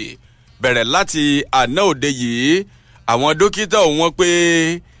ìyanṣẹ́lódì bẹ̀rẹ̀ láti àná òde yìí àwọn dókítà òun pé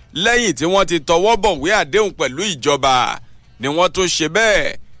lẹ́yìn tí wọ́n ti tọwọ́ bọ̀wé àdéhùn pẹ̀lú ìjọba ni wọ́n tún ṣe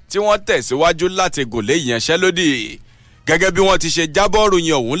bẹ́ẹ̀ tí wọ́n tẹ̀síwájú láti gùn lé ìyanṣẹ́lódì gẹ́gẹ́ bí wọ́n ti ṣe jábọ̀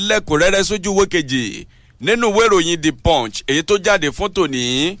ròyìn ọ̀hún lẹ́kùnrẹ́rẹ́ sójú ìwé kejì nínú ìwé ìròyìn The Punch èyí tó jáde fún tòní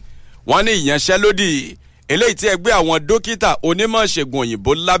wọ́n ní ìyanṣẹ́lódì eléyìí tí ẹgbẹ́ àwọn dókítà onímọ̀ ṣègùn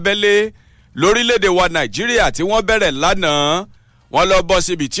òyìnbó lábẹ́lé lórílẹ̀‐èdè wa Nàìjíríà tí wọ́n bẹ̀rẹ̀ lánàá wọ́n lọ bọ́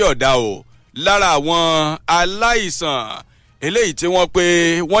síbi tí ọ̀dà o lára àwọn aláìsàn eléyìí tí wọ́n pé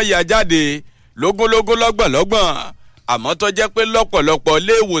wọ́n ya jáde lógúnlógún lọ́gbọ̀nlọ́gbọ̀n àmọ́ tó jẹ́ pé lọ́pọ̀lọpọ̀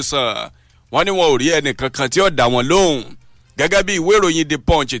ilé ìwòsàn wọ́n ní wọn ò rí ẹnì kankan tí ó dá wọn lóhùn gẹ́gẹ́ bí ìwé ìròyìn The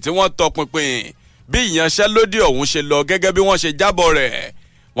Punch tí wọ́n tọpinpin bí ìyanṣẹ́lódì ọ̀hún ṣe lọ gẹ́gẹ́ bí wọ́n ṣe jábọ̀ rẹ̀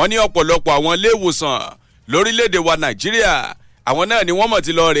wọ́n ní ọ̀pọ̀lọpọ̀ àwọn ilé ìwòsàn lórílẹ̀‐èdè wa Nàìjíríà àwọn náà ni wọ́n mọ̀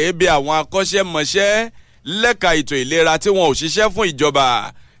ti lọ rèé bí àwọn akọ́ṣẹ́mọṣẹ́ lẹ́ka ètò ìlera tí wọn ò ṣiṣẹ́ fún ìjọba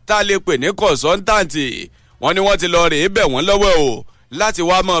tá a lè pè ní kọ̀ǹsọ́ńtàǹtì wọ́n ní wọ́n ti lọ rèé bẹ̀ wọ́n lọ́wọ́ o láti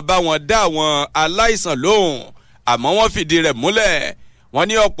wá mọ̀ bá wọn dá àwọn aláìsàn lóhùn àmọ́ wọ́n fìdí rẹ̀ múlẹ̀ wọ́n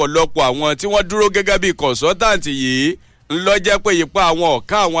ní ọ̀pọ̀lọpọ̀ àwọn tí wọ́n dúró gẹ́gẹ́ bí kọ̀ǹsọ́ńtàǹtì yìí ńlọ jẹ́ pé ipa àwọn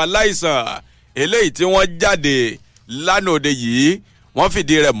ọ̀ká àwọn aláìsàn eléyìí tí wọ́n jáde lánàá òde yìí wọ́n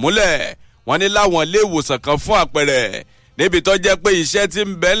fìdí rẹ̀ múlẹ̀ wọ́n ní láwọn ilé ìwòsàn kan fún àpẹẹrẹ níbi tó jẹ́ pé iṣẹ́ tí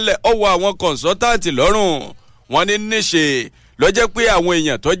ń bẹ ńlẹ̀ ó wọ àwọn kọ̀ǹsọ́táǹtì lọ́rùn wọ́n ní níṣe ló jẹ́ pé àwọn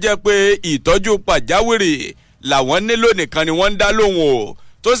èèyàn tó jẹ́ pé ìtọ́jú pàjáwìrì làwọn nílò nìkan ni wọ́n ń dá lóhùn o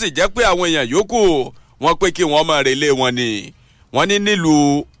tó sì jẹ́ pé àwọn èèyàn yòókù wọ́n pé kí wọ́n máa relé wọn ni wọ́n ní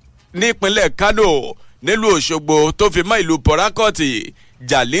nípínlẹ̀ Kano nílùú Òṣogbo tó fi mọ́ ìlú Port Harcourt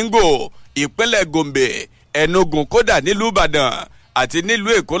Jalingo ìpínlẹ̀ Gombe Enugu kódà nílùú Ìbàdàn àti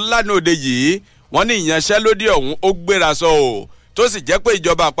nílùú Èkó lánàá òde yìí wọ́n ní ìyanṣẹ́lódì ọ̀hún ó gbéra sọ o tó sì jẹ́ pé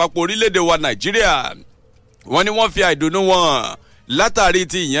ìjọba àpapọ̀ orílẹ̀-èdè wa Nàìjíríà wọ́n ní wọ́n fi àìdùnnú wọn látàrí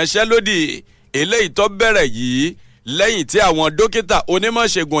ti ìyanṣẹ́lódì eléyìí tó bẹ̀rẹ̀ yìí lẹ́yìn tí àwọn dókítà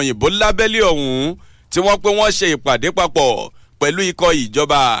onímọ̀ṣègùn òyìnbó lábẹ́lé ọ̀hún tí wọ́n pé wọ́n ṣe ìpàdé papọ̀ pẹ̀lú ikọ̀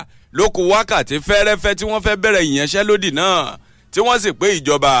ìjọba ló kù wákàtí fẹ́rẹ́fẹ́ tí wọ́n fẹ́ bẹ̀rẹ̀ ìyanṣẹ́lódì náà tí wọ́n sì pé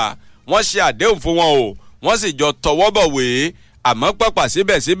ìjọba wọ́n ṣe àdéhùn fún wọn o wọ́n sì jọ tọwọ́ bọ̀wé àmọ́ pàpà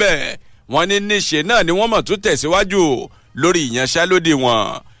síbẹ̀síbẹ̀ wọ́n ní níṣe náà ni wọ́n mọ̀ tún tẹ̀síwájú lórí ìyanṣẹ́lódì wọn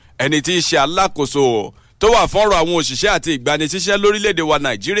ẹni tí í ṣe alákòóso tó wà fọ́nrọ̀ àwọn òṣìṣẹ́ àti ìgbanisíṣẹ́ lórílẹ̀‐èdè wa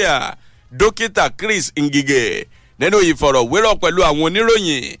Nàìjíríà dókítà Chris Ngige nínú ìfọ̀rọ̀wérọ̀ pẹ̀lú àwọn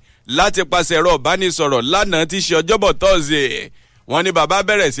oníròyìn láti pàṣẹ ẹ̀rọ ìbánisọ̀rọ̀ lánàá tí í ṣe ọjọ́bọ̀ Thursday wọ́n ní bàbá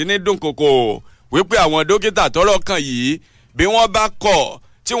bẹ̀rẹ̀ sí ní dúnkòkò wípé àwọn dókítà tọ́rọ̀ kàn yìí bí wọ́n bá kọ̀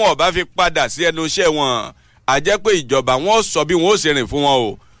tí wọ́n bá fi padà sí ẹnu iṣẹ́ wọn a jẹ́ pé ìjọba wọn sọ bí wọn ó ṣe rìn fún wọn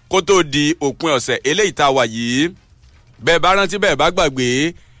o kó tó di òpin ọ̀sẹ̀ eléyìí tá a wà yìí bẹ́ẹ̀ bá rántí bẹ́ẹ̀ bá gbàgbé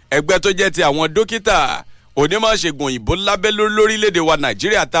ẹgbẹ́ tó jẹ́ ti àwọn dókítà onímọ̀ṣègùn òyìnbó lábẹ́ lórílẹ̀‐èdè wa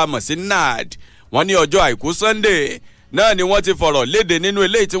Nàìjíríà tá a mọ̀ sí NAD wọ́n ní ọjọ́ àìkú Sunday náà ni wọ́n ti fọ̀rọ̀ léde nínú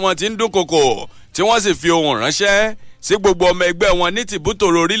eléyìí tí wọ́n ti ń dúnkokò tí wọ́n sì fi ohùn ránṣẹ́ sí gbogbo ọmọ ẹgbẹ́ wọn ní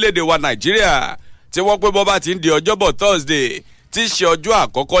tìbútòrò orílẹ̀‐èdè wa Nàìjíríà tí wọ́n pé bọ́ bá ti ń di ọjọ́bọ̀ Thursday tí í ṣe ọjọ́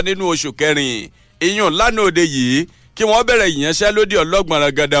àkọ́kọ́ nínú oṣù kẹrin ìyún lánàá òde yìí kí wọ́n bẹ̀rẹ̀ ìyanṣẹ́lódì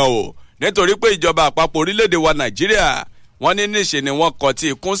ọlọ́gbọ̀nràn gandan o nítorí pé ìjọba àpapọ̀ orílẹ̀‐èdè wa Nàìjíríà wọ́n ní níṣe ni wọ́n kọ tí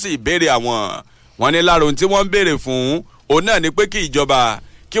ikún sí ìbéèrè àwọn wọ́n ní lára ohun tí wọ́n ń béèrè fún òun náà ni pé kí ìjọba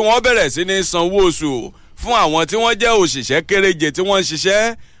kí wọ́n bẹ̀rẹ̀ sí ní san owó oṣù fún àwọn tí wọ́n jẹ́ òṣìṣẹ́ kéréje tí wọ́n ń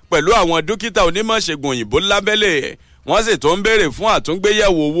ṣiṣẹ́ pẹ̀lú àwọn dókítà onímọ̀ṣègùn òyìnbó lábẹ́lẹ̀ wọ́n sì tó ń béèrè fún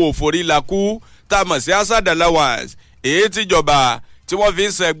àtúngbéyẹ̀wò owó forílakú tá a mọ̀ sí hazard allowance èyí tíjọba tí wọ́n fi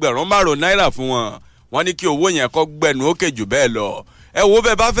ń san ẹgbẹ̀rún 5 náírà fún wọn wọ́n ní kí owó yẹn kó gbẹnu ókè jù bẹ́ẹ̀ lọ ẹ wo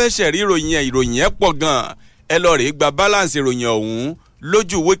bẹ́ẹ̀ bá fẹ́ ṣẹ̀rí ìròyìn yẹn pọ̀ gan ẹ lọ rèé gba balance ìròyìn ọ̀hún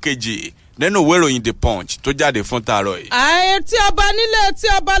lójú ìwé kejì nínú ìwé ìròyìn The Punch tó jáde fún tààrọ̀ yìí. tí ọba nílé tí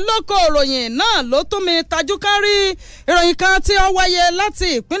ọba lóko ìròyìn náà ló tún mi tajú kárí ìròyìn kan tí ó wáyé láti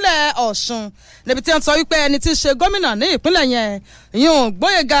ìpínlẹ̀ Ọ̀ṣun níbi tí wọ́n sọ wípé ẹni tí í ṣe gómìnà ní ìpínlẹ̀ yẹn ìyún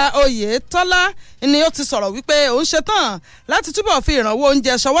Gbóyèga Oyètọ́lá ni ó ti sọ̀rọ̀ wípé òun ṣetán láti túbọ̀ fi ìrànwọ́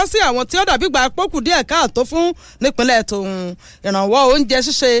oúnjẹ ṣọwọ́ sí àwọn tí ó dàbí gbà pókù díẹ̀ káàtó fún nípínlẹ̀ tòun ìrànwọ́ oúnjẹ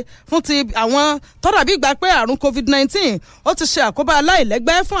ṣíṣe fún ti àwọn tó dàbí gbà pé àrùn COVID-19 ó ti ṣe àkóbá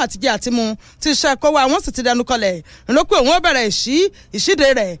aláìlẹ́gbẹ́ fún àtijẹ àtimu tí iṣẹ́ kọ́wọ́ àwọn sì ti dẹnu kọlẹ̀ ìlókù òun ó bẹ̀rẹ̀ ìṣíde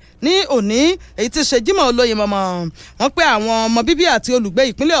rẹ̀ ní òní èyí tí ṣe Jímọ̀ Olóyin mọ̀mọ́ wọn pé àwọn ọmọ bíbí àti olùgbé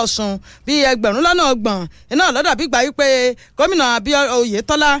ìpínlẹ̀ Ọ̀ṣun bíi 30,000 iná lọ́dàbí gbà wípé gómìnà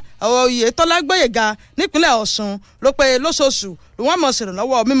Oyètọ́lá Gbóyèga nípínlẹ̀ Ọ̀ṣun ló pé lóṣooṣù wọ́n mọ̀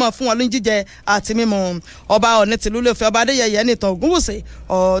ṣèrànlọ́wọ́ mímọ́ fún wọn ní jíjẹ àti mímu ọba Ọ̀ọ̀ni tìlú Ilé-Ifẹ̀ ọba Adéyẹyẹ nìtàn Ògúnwùsì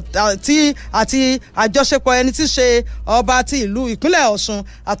àti àjọṣepọ̀ ẹni tí ṣe ọba ti ìlú ìpínlẹ̀ Ọ̀ṣun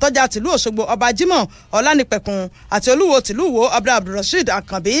àtọ́jà tìlú Òṣogbo ọba Jímọ̀ Ọlánìpẹ̀kun àti olúwo tìlú Ìwó ọba Abdulrasheed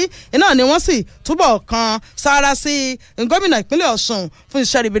Àkànbí iná ni wọ́n sì túbọ̀ kan sára sí gómìnà ìpínlẹ̀ Ọ̀ṣun fún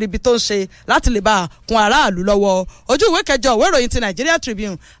iṣẹ́ ribiribi tó ń ṣe láti lè bá kún aráàlú lọ́wọ́ ojú ìwé kẹjọ ìwé ìròyìn ti Nigeria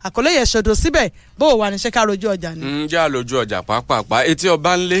Tribune àkọlé yẹn ṣòdo síbẹ̀ bó o wà ní ṣe ká rojú ọjà ni. ǹjẹ́ àlòjù ọjà pàápàá etí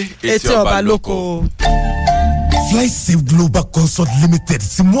ọba ńlé etí ọba lóko. Flysafe Global Consult Limited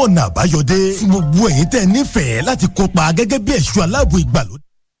ti mú ọ̀nà àbáyọdé fún gbogbo ẹ̀yin tẹ́ nífẹ̀ẹ́ láti kópa gẹ́gẹ́ bí ẹ̀ṣọ́ aláàbò ìgbàlódé.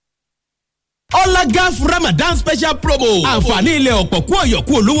 Olagaf Ramadan special promo. Àǹfààní ilẹ̀ ọ̀pọ̀ kú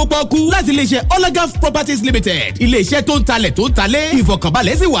ọ̀yọ̀kú olówó pọ́ọ́kú láti iléeṣẹ́ Olagaf Properties Limited. Iléeṣẹ́ tó ń talẹ̀ tó ń talé.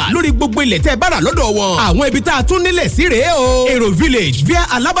 Ìfọ̀kànbalẹ̀ sì wà lórí gbogbo ilẹ̀ tẹ́ bára lọ́dọ̀ wọn. Àwọn ibi tá a tún nílẹ̀ sí rèé o. Èrò Village via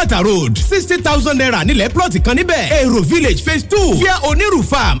Alabata Road 60,000 naira nílẹ̀ plọ̀tì kan níbẹ̀. Èrò Village phase 2 via Oniru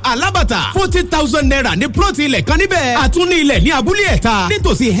Farm Alabata 40,000 naira ní plọ̀tì ilẹ̀ kan níbẹ̀. Àtúní ilẹ̀ ní Abúlé Ẹ̀ta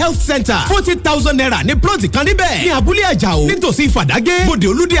nítòsí Health Center 40,000 naira ní plọ̀tì kan níbẹ̀. Ní Abúlé Àjàó nítòsí Fàdágé Bòdè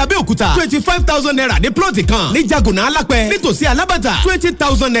Olúdé Abẹ́òkúta 25,000 naira ní plọ̀tì kan. Ní Jaguna Alápẹ̀ nítòsí Alábàtà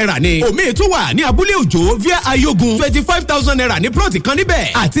 20,000 naira ní. Òmíì tún wà ní Abúlé Òjó via Ayógun 25,000 naira ní plọ̀tì kan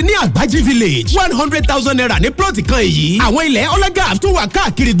níbẹ̀. Àti ní Àgbájí Village 100,000 naira ní plọ̀tì kan èyí. Àwọn ilẹ̀ Olagaf tún wà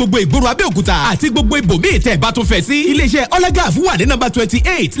káàkiri gbogbo ìgboro Abẹ́òkúta àti gbogbo ibòmíì tẹ́ bá tún fẹ́ sí. Iléeṣẹ́ Olagaf wà ní number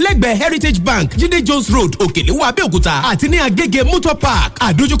 28 lẹ́gbẹ̀ẹ́ Heritage Bank Jídé Jones Road Òkèléwà Abẹ́òkúta àti ní Agége Motor Park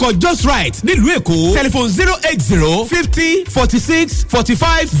àdójúkọ Just Right nílùú Èkó. Telephone 080 50 46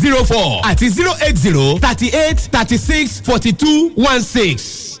 45 04 àti 080 38 36 42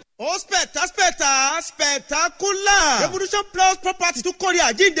 16. ó spectacular Revolution Plus property tún kórè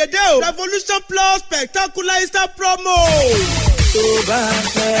àjíǹde o Revolution Plus spectacular Easter promo. tó bá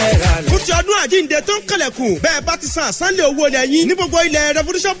fẹ́ ra lẹ̀. fún ti ọdún àjíǹde tó ń kẹlẹ̀kùn bẹ́ẹ̀ bá ti san àsánlé owó lẹ́yìn ní gbogbo ilẹ̀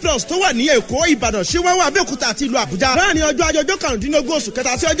Revolution Plus tó wà ní Èkó Ìbàdàn Ṣíwáwá Abẹ́òkúta àti ìlú Àbújá láàrin ọjọ́ ajọjọ́ karùndínlógún oṣù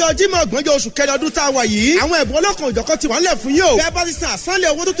kẹta sí ọjọ́ Jímọ̀ ọgbọ̀njọ́ oṣù kẹrin ọdún tá a wà yìí àwọn ẹ̀bùn ọlọ́kan òjọ̀kan ti wà ńlẹ̀ fún yóò bẹ́ẹ̀ bá ti san àsánlé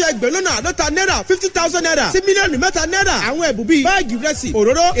owó tó tó ẹgbẹ̀rún lọ́nà àádọ́ta náírà 50,000 naira sí mílíọ̀nù mẹ́ta náírà àwọn ẹ̀bùn bíi báàgì rẹsì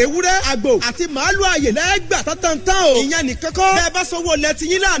òróró ewúrẹ́ àgbò àti màálù ààyè lẹ́gbà tán o ìyẹn nìkan kọ́ bẹ́ẹ̀ bá sanwó lẹ́tí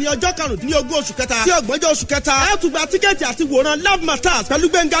yín láàrin ọjọ́ karùndínlógún oṣù kẹta sí ọgbọ̀njọ́ oṣù kẹta ẹ̀ tún gba tíkẹ́ẹ̀tì àti wòran Love Matters pẹ̀lú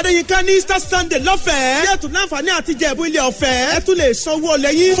Gbẹ̀ngà Adéyínká ní Easter Sunday lọ́fẹ̀ẹ́ yẹ́ tún láǹfààní àti jẹ̀bú ilé ọ̀fẹ́ ẹ tún lè sanwó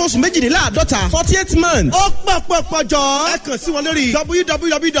lẹ́yìn fóṣù méjìléláàádọ́ta 48 months ó pọ̀ jọ ẹ kàn sí wọn lórí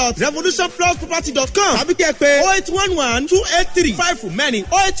www.revolutionplusproperty.com tàbí kẹ́ pé 0811-283-5 for many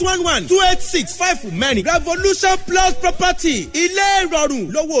 0811-286-5 for many Revolution Plus Property ilé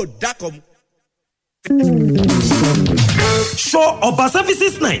ìrọ̀rùn lówó dákọ̀mù. Shaw Oba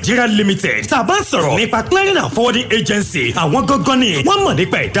Services Nigeria Limited tá a bá ń sọ̀rọ̀ nípa clearing and forwarding agency àwọn gangan ni wọ́n mọ̀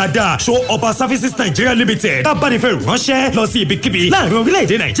nípa ẹ̀ dáadáa. Shaw Oba Services Nigeria Limited tá a bá ní fẹ́ ránṣẹ́ lọ sí ibikíbi láàrin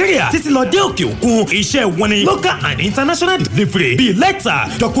orílẹ̀-èdè Nàìjíríà títí lọ dé òkè òkun iṣẹ́ wọn ni local and international delivery bíi letter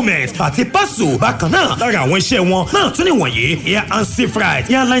document àti parcel. Bákan náà lára àwọn iṣẹ́ wọn náà tún ní wọ̀nyí air and sea freight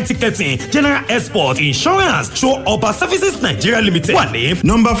airline ticketing general export insurance. Shaw Oba Services Nigeria Limited wà ní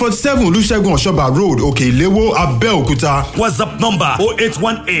number 47 Olúṣẹ́gun Ọ̀ṣọ́bà road Òkè Ìléwó Abẹ́òkúta. WhatsApp number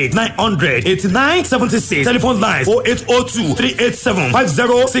 0818-900-8976. Telephone lines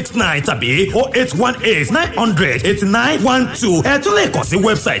 0802-387-5069 tàbí 0818-900-8912. Ẹ tún lè kàn sí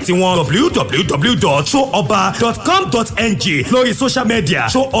wẹ́bsáìtì wọn www.showoba.com.ng lórí social media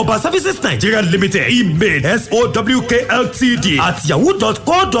Shaw Oba Services Nigeria Limited email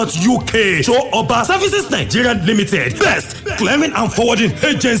sowkltd@yahoo.co.uk. Shaw Oba Services Nigeria Limited best clearing and forwarding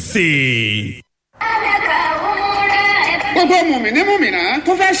agency. gbogbo mùmìnì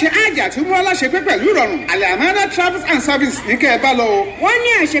tó fẹ́ ṣe àjà tí wọ́n láṣẹ pé pẹ̀lú ìrọ̀rùn Al-Amana Travels and Service ní kẹ́ ẹ bá lọ o. wọ́n ní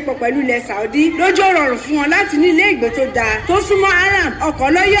àṣepọ̀ pẹ̀lú ilẹ̀ Saudi lójó rọrùn fún wọn láti ní ilé ìgbé tó dáa tó súnmọ́ Haram ọkọ̀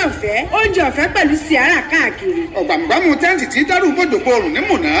lọ́yẹ̀ ọ̀fẹ́ oúnjẹ ọ̀fẹ́ pẹ̀lú Sahara káàkiri. ọ̀gbàmùgbàmù tẹ́ǹtì tí dárú gbòdògbò òrùn ní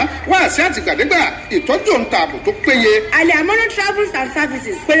Mùnà wá sí àtìgbàdégbà ìtọ́jú òun tààbò tó péye. Al-Amana Travels and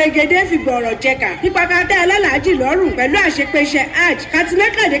Services pèrègèdè fi gbọ̀rọ̀ jẹ́ka nípa ká dá alálàájì lọ́rùn pẹ̀lú àṣepẹ́ṣẹ́ hajj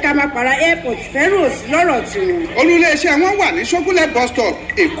kàtìlẹ́kàdé ká máa pàrà airport fẹ́ràn lọ́rọ̀ tiwọn. olú-ilé-iṣẹ́ wọn wà ní Ṣógúnlẹ̀ bus stop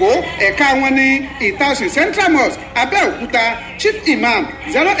Èkó ẹ̀ka wọn ní Ìtàsí Central Mosque Abẹ́òkúta Chief Imam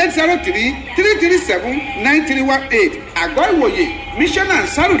 0803-337-9318 Àgọ́ Ìwòye Mission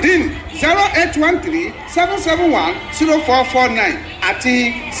Ansarudeen 0813-771-0449 àti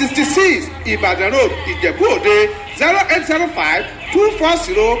 66 Ìbàdàn Road Ìjẹ̀bú Òde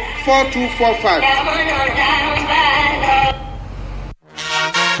 0805-240-4245.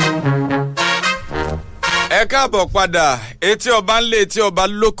 ẹ káàbọ̀ padà etí ọba ńlẹ̀ etí ọba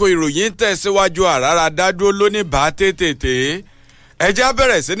lóko ìròyìn tẹ̀síwájú àràrà dádúró lóní bá tètè ẹjẹ́ á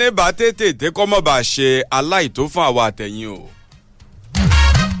bẹ̀rẹ̀ sí ní bá tètè kọ́mọ̀ bá ṣe aláìtó fún àwa àtẹ̀yìn o.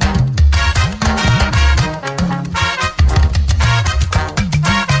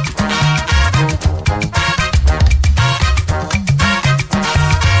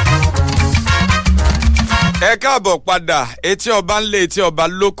 ẹ káàbọ̀ padà etí ọba ńlẹ̀ etí ọba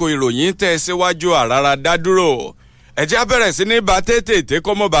lóko ìròyìn tẹ̀ síwájú àràrà dádúró ẹjẹ́ á bẹ̀rẹ̀ sí ní bá tètè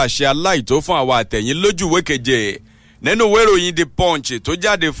kọ́mọ̀ bá ṣe aláìtó fún àwa àtẹ̀yìn lójúwé keje nínú ìwé ìròyìn The Punch tó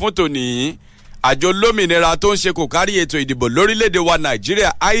jáde fún tòní àjọ olómìnira tó ń ṣe kò kárí ètò ìdìbò lórílẹ̀‐èdè wa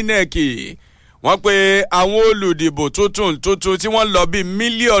Nàìjíríà INEC wọ́n pe àwọn olùdìbò tuntun tí wọ́n lọ bíi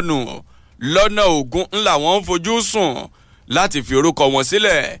mílíọ̀nù lọ́nà 20 ńlá wọn ń fojú sùn láti fi orúkọ wọn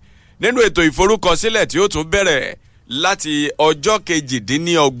sílẹ̀ nínú ètò ìforúkọsílẹ̀ tí ó tún bẹ̀rẹ̀ láti ọjọ́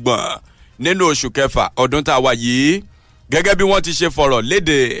 28 nínú oṣù kẹfà ọdún tá a wà yìí gẹ́gẹ́ bí wọ́n ti ṣe fọ̀rọ̀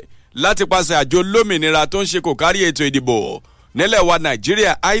léde láti pàṣẹ àjọ olómìnira tó ń ṣe kò kárí ètò ìdìbò nílẹ̀ wa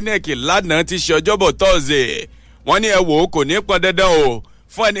Nàìjíríà INEC lánàá ti ṣe ọjọ́bọ̀ Thursday wọ́n ní ẹ wò ó kò ní pọn dandan o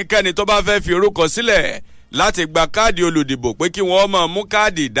fún ẹnikẹ́ni tó bá fẹ́ fi orúkọ sílẹ̀ láti gba káàdì olùdìbò pé kí wọ́n máa mú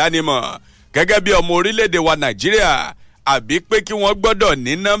káàdì ìdánimọ̀ gẹ́gẹ́ bí ọmọ orílẹ̀-èdè wa Nàìjíríà àbí pé kí wọ́n gbọ́dọ̀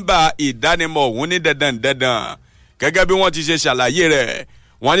ní nọ́mbà ìdánimọ̀ ọ̀hún ní dandan gẹ́gẹ́ bí wọ́n ti ṣe ṣàlàyé rẹ̀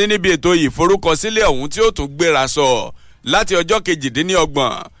wọ́n ní níbi ètò ìforúkọsílẹ̀ ọ̀hún tí ó tún gbéra sọ láti ọjọ́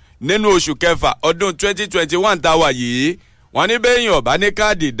 28 nínú oṣù kẹfà ọdún 2021 tá a wà yìí wọ́n ní bẹ́yìn ọ̀bá ní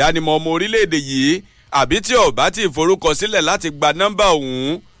káàdì ìdánimọ̀ ọmọ orílẹ̀-èdè yìí àbí tí ọ̀bá ti forúkọsílẹ̀ láti gba nọ́mbà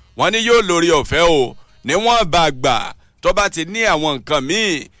ọ̀hún wọ́n ní yóò lórí ọ̀fẹ́ o níwọ̀n bá gbà tó bá ti ní àwọn nǹkan míì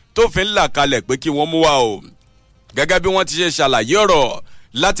tó fi ń là kalẹ̀ pé kí wọ́n mú wá o gẹ́gẹ́ bí wọ́n ti ṣe ṣàlàyé ọ̀rọ̀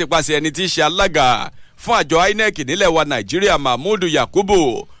láti pàṣẹ ẹni tí í ṣe alága fún àjọ INEC nílẹ̀ wa Nàìjíríà Mahmood Yakubu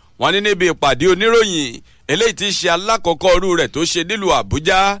wọ́n ní níbi ìpàdé oníròyìn eléyìí tí í ṣe alákọ̀ọ́kọ́ ọrú rẹ̀ tó ṣe nílùú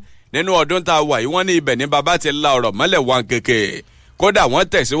Àbújá nínú ọdún tá a wà yìí wọ́n ní ibẹ̀ ní bàbá ti la ọ̀rọ̀ mọ́lẹ̀ wọn kéke kódà wọ́n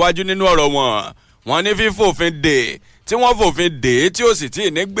tẹ̀síwájú nínú ọ̀rọ̀ wọn wọ́n ní fífòfin dè tí wọ́n fòfin dè tí ó sì tí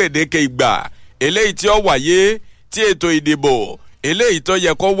ì ní gbèdéke ìgbà eléyìí tí ó wáyé tí ètò ìdìbò eléyìí tó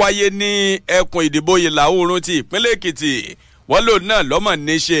yẹ kó wáyé ní ẹkùn ìdìbò ìlà oòrùn ti ìpínlẹ̀ Èkìtì wọ́n lò náà lọ́mọ̀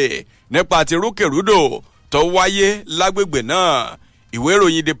níṣe nípa ti rúkèrúdò tó wáyé lágbègbè náà ìwé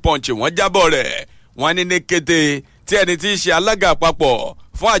ìròyìn The Punch wọ́n jábọ̀ rẹ̀ wọ́n ní kété tí ẹni tí í ṣe alága àpapọ̀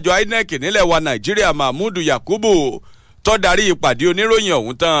fún àjọ INEC nílẹ̀ wa Nàìjíríà Mahmood Yakubu tó darí ìpàdé oníròyìn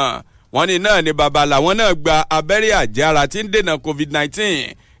ọ̀hún tán wọ́n ní náà ni bàbá làwọn náà gba abẹ́rẹ́ àjẹára tí ń dènà COVID-19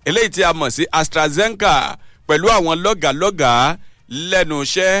 eléyìí tí a mọ̀ sí AstraZeneca pẹ̀lú àwọn lọ́gàálọ́gàá lẹ́nu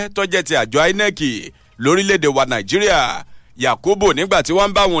iṣẹ́ tó jẹ́ ti àjọ INEC lórílẹ̀‐èdè wa Nàìjíríà Yakubu nígbà tí wọ́n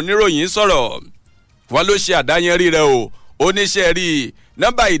ń bá àwọn oníròyìn sọ̀rọ̀ wọ́n ló ṣe àdáyẹnrí rẹ̀ o oníṣẹ́ rí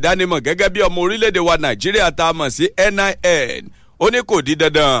nọ́mbà ìdánimọ̀ gẹ́gẹ́ bí ọmọ orílẹ̀‐èdè wa Nàìjíríà tá a mọ̀ sí NIN ó ní kò di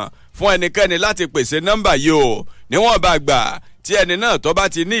dandan fún ẹnikẹ́ni láti pèsè nọ́mbà yìí o níwọ̀n bá gbà tí ẹni náà tó bá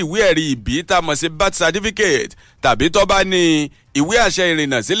ti ní ìwé ẹ̀rí ìbí tá a mọ̀ sí birth certificate tàbí tó bá ní ìwé àṣẹ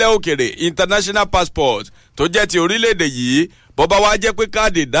ìrìnnà sílẹ̀ òkèrè international passport tó jẹ́ ti orílẹ̀-èdè yìí bó bá wá jẹ́ pé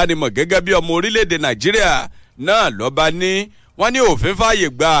káàdì ìdánimọ̀ gẹ́gẹ́ bí ọmọ orílẹ̀-èdè Nàìjíríà náà ló bá ní wọ́n ní òfin fààyè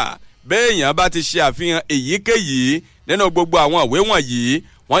gbà béèyàn bá ti ṣe àfihàn èyíkéyìí nínú gbogbo àwọn ìwé wọ̀nyí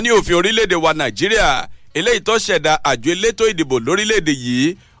wọ́n ní òfin orílẹ̀-èdè wa Nàìjíríà eléyìí tó ṣẹ̀dá àjọ elétò ìdìbò lórílẹ̀-èdè yìí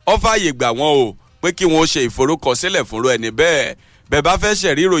ó fààyè gbà wọ́n o pé kí wọ́n ṣe ìforúkọsílẹ̀ fúnrú ẹni bẹ́ẹ̀ bẹ́ẹ̀ bá fẹ́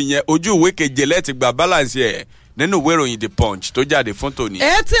ṣẹ̀rí ìròyìn yẹn ojú ìwé keje lẹ́ẹ̀tì gba balance ẹ̀ nínú ìwé ìròyìn The Punch tó jáde fún tòní.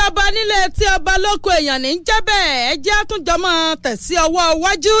 etí ọba nílé etí ọba lóko èèyàn ní jẹ́ bẹ́ẹ̀ ẹ jẹ́ àtúnjọmọ́ tẹ̀sí ọwọ́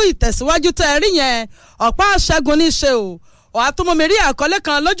iwájú ìtẹ̀síwájú tẹ̀ rí yẹn ọ̀pá ṣẹ́gun ní í ṣe o àtúmọ̀mẹ́rí àkọlé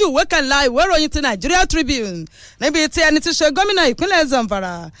kan lójú ìwé kẹ̀ńlá ìwé ìròyìn ti Nigeria Tribune níbi tí ẹni tí ṣe gómìnà ìpínlẹ̀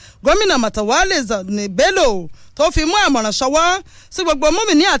Zamfara gómìnà Matawalle Bello tó fi mú àmọ̀ràn ṣọwọ́ sí gbogbo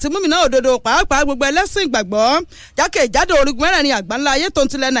múmìnì àti múmìnà òdodo pàápàá gbogbo ẹlẹ́sìn ìgbàgbọ́ jákèjádò orígun mẹ́rẹ̀ẹ̀rin àgbáńlá ayé tó ń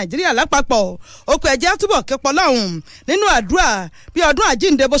tilẹ̀ Nàìjíríà lápapọ̀ ó pe ẹjẹ́ túbọ̀ képọ̀ lọ́hùn nínú àdúrà bí ọdún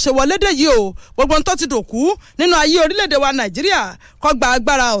àjíǹde bó ṣe wọlé dé yìí o gbogbo ń tó ti dòkú nínú ayé orílẹ̀-èdè wa Nàìjíríà kó gba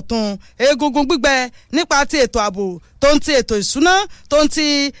agbára ọ̀tun egungun gbígbẹ nípa ti ètò ààbò tó ń ti ètò ìṣúná tó ń ti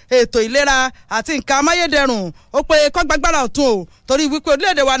ètò ìlera àti nǹkan amáyédẹrùn ó pe kó gba agbára ọ̀tun o torí wípé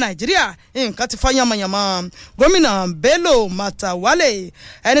orílẹ̀-èdè wa Nàìjíríà nǹkan ti fọ́ yánmọ̀yánmọ́ gómìnà Bello Matawalle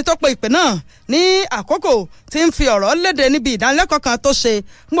ẹni tó pe ìpè náà ní àkókò tí ń fi ọ̀rọ̀ léde níbi ìdánilẹ́kọ̀ọ́ kan tó ṣe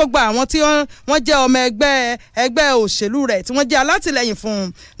fún gbogbo àwọn tí wọ́n jẹ́ ọmọ ẹgbẹ́ òṣèlú rẹ̀ tí wọ́n jẹ́ alátìlẹyìn fún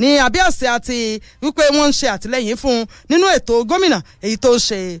ní abíàsí àti wípé wọ́n ń ṣe àtìlẹyìn fún nínú ètò gómìnà èyí tó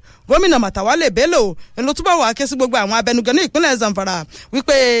ṣe gómìnà Matawalle Bello ló túbọ̀ wá ké sí gbogbo àwọn abẹnugan ní ìpínlẹ̀ Zamfara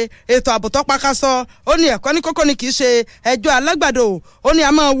wípé ètò ààbò tó pakasọ ó ní ẹ̀kọ́ ní kókó ni kì í ṣe ẹjọ́ alágbàdo ó ní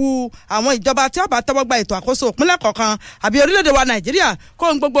a máa wu àwọn ìjọba tí ó bá tẹ́wọ́ gba ètò àkóso ìpínlẹ̀ kọ̀ọ̀kan àbí orílẹ̀-èdè wa Nàìjíríà kó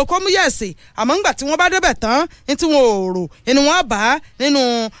ń gbogbo kó mú yẹ̀sì àmọ́ ńgbà tí wọ́n bá débẹ̀ tán ní tí wọ́n ò rò ẹni wọ́n bá nínú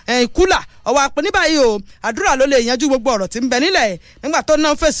kúlà ọwọ́ àpò ní báyìí o àdúrà ló lè yanjú gbogbo ọ̀rọ̀ tí ń bẹ nílẹ̀ nígbà tó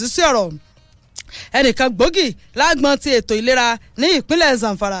náà fèsì sí ọ̀rọ̀ ẹnìkan gbòógì lágbọn ti ètò ìlera ní ìpínlẹ̀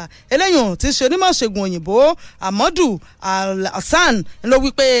Zamfara eléyìí tí ṣe onímọ̀ ṣègùn òyìnbó Amadu Hassan ló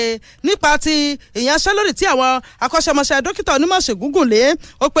wípé nípa ti ìyanṣẹ́lódì tí àwọn akọ́ṣẹ́mọṣẹ́ dókítà onímọ̀ ṣègùn gùn lé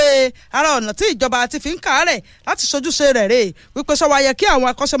ó pé ara ọ̀nà tí ìjọba ti fi ń kàárẹ̀ láti ṣojúṣe rẹ̀ rè wípé ṣọ́wọ́ ayẹ kí àwọn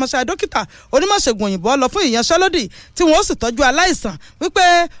akọ́ṣẹ́mọṣẹ́ dókítà onímọ̀ ṣègùn òyìnbó lọ fún ìyanṣẹ́lódì tí wọ́n ó sì tọ́jú aláìsàn wípé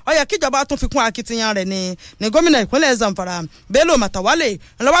ó yẹ kí ìjọba tún fi kún akitiyan rẹ̀ ní gómìnà ìpínlẹ̀ Zamfara Bello Matawalle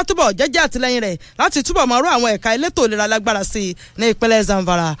ńlọ́wọ́ túbọ̀ jẹ́jẹ́ àtìlẹ́yìn rẹ̀ láti túbọ̀ máa rú àwọn ẹ̀ka elétò ìlera lágbára sí i ní ìpínlẹ̀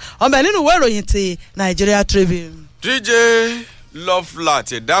Zamfara ọmọ ẹ̀ nínú ìwé ìròyìn ti Nigeria Tribune. DJ love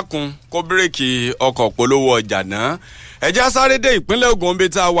flat dákun kó bírèkì ọkọ̀ polówó ọjà náà. ẹja sáré dé ìpínlẹ̀ Ògùn bíi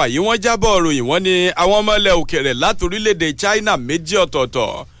tá a wà yìí wọ́n jábọ̀ ròyìn wọ́n ní àwọn ọmọ ilẹ̀ òkèrè láti orílẹ̀-èdè China méjì ọ̀tọ̀ọ̀tọ̀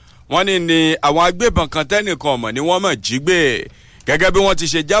wọ́n ní àwọn agbébọn kan tẹ́nìkan ọ̀mọ̀ ni wọ́n mọ̀ jí gbé gẹ́gẹ́ bí wọ́n ti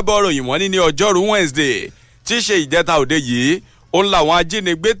ṣe jábọ̀ ròyìn wọ́n ní ọjọ́rú Wednesday tí í ṣe ìjẹta òde yìí òun làwọn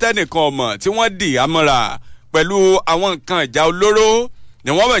ajínigbé tẹ́nìkan ọ̀mọ̀ tí wọ́n dì àmọ́ra pẹ̀lú àwọn nǹkan ìjà olóró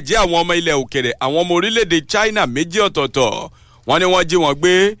ni wọ́n mọ̀ jí àwọn ọmọ ilẹ̀ òkèrè àwọn ọmọ orílẹ̀-èdè China méjì ọ̀tọ̀ọ̀tọ̀ wọ́n ní wọ́n jí wọn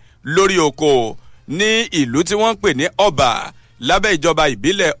gbé lórí oko ní ìlú tí wọ́n ń pè ní Ọ̀bà lábẹ́ ìjọba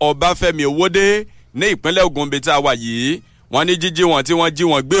ìbílẹ̀ Ọbáfẹ́mi Owódé ní ìpínlẹ̀ Ògùn bíi tá a wà yìí wọ́n ní jíjí wọn tí wọ́n jí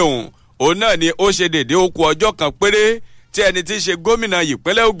wọn gbé òun náà ni ó ṣe dédé ó kù ọjọ́ kan péré tí ẹni tí í ṣe gómìnà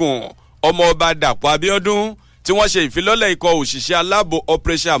ìpínlẹ̀ Ògùn ọmọọba Dàpọ̀ Abíọ́dún tí wọ́n ṣe ìfilọ́lẹ̀ ikọ̀ òṣìṣẹ́ aláàbò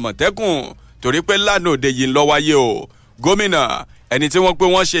Operation Àmọ̀tẹ́kùn torí pé lánàá òde yìí ń lọ wáyé o gómìnà ẹni tí wọ́n pé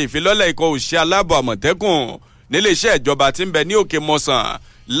wọ́n ṣe ìfilọ́lẹ̀ ikọ̀ òṣìṣẹ́ aláàbò Àmọ̀tẹ́kùn nílé iṣẹ́ ìjọba tí ń bẹ ní Òkè Mọ̀sán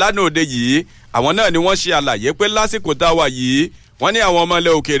lánàá òde yìí àwọn náà ni wọ́n ṣe àlàyé pé lásìkò tá a wà yìí wọ́n ní àwọn ọmọ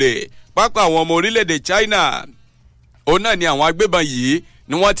ilẹ̀ òkèrè pápá àwọn ọmọ orílẹ̀-èdè China òun náà ni àwọn agbébọn yìí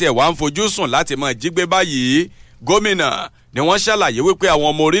ni wọ́n tiẹ̀ wá ń fojú sùn láti máa jí gbé báyìí gómìnà ni wọ́n ṣàlàyé wípé àwọn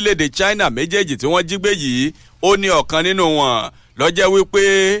ọmọ orílẹ̀-èdè China méjèèjì tí wọ́n jí gbé yìí ó ní ọ̀kan nínú wọn ló jẹ́ wípé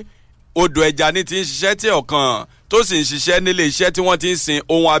odò ẹja ní ti ń ṣiṣẹ́ tí ọ̀kan tó sì ń ṣiṣẹ́ nílé iṣẹ́ tí wọ́n ti ń sin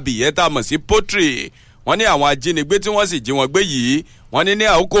ohun abìyẹ́ tá a mọ̀ sí poultry wọ́n ní àwọn ajínigbé tí wọ́n sì jí wọn gbé yìí wọ́n ní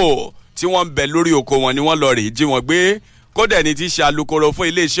àkókò tí wọ́n ń bẹ lórí oko wọn ni wọ́n lọ rèé jí wọn gbé kódà ẹni tí í ṣe alukoro fún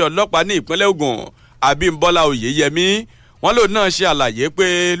iléeṣẹ́ ọlọ́pàá ní ìpínlẹ̀ Ògùn Abímbọ́lá Oyèyẹmí wọ́n lòun náà ṣe àlàyé pé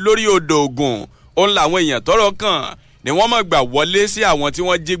lórí odò Ògùn òun làwọn èèyàn tọ́rọ̀ kàn ni wọ́n mọ̀ gbà wọlé sí àwọn tí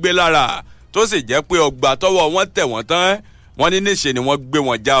wọ́n jí gbé lára tó sì jẹ́ pé ọgbà tọ́wọ́ wọn tẹ̀ wọ́n tán wọ́n ní níṣe ni wọ́n gbé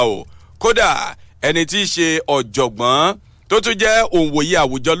wọn já o kódà ẹni tí í ṣe ọ̀jọ̀gbọ́n tó tún jẹ́ òǹwòye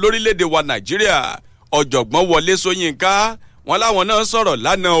àwùjọ lórílẹ̀‐èdè wa Nàìjíríà ọ̀jọ̀gbọ́n Wọlé Ṣóyínká wọn láwọn náà sọ̀rọ̀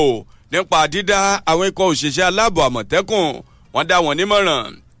lánàá o nípa dídá àwọn ikọ̀ òṣìṣẹ́ aláàbò Àmọ̀tẹ́kùn wọ́n dá wọn nímọ̀ràn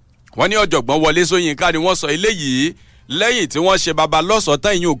wọ́n ní ọ̀jọ̀gbọ́n Wọlé Ṣóyínká ni wọ́n sọ eléyìí lẹ́yìn tí wọ́n ṣe baba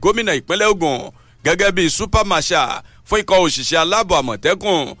lọ́sọ̀tàn ìyún gómìnà ìpínlẹ̀ Ògùn gẹ́gẹ́ bíi super marshal fún ikọ̀ òṣìṣẹ́ aláàbò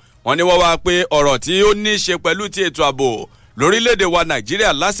Àmọ̀tẹ́kùn wọ́n ní wọ́n wá pé ọ̀rọ̀ tí ó ní í ṣe pẹ̀lú ti ètò ààbò lórílẹ̀‐èdè wa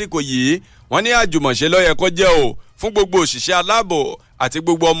Nàìjíríà lásìkò yìí wọ́n ní àjùmọ̀ṣe ló yẹ kó jẹ́ o fún gbogbo òṣìṣẹ́ aláàbò àti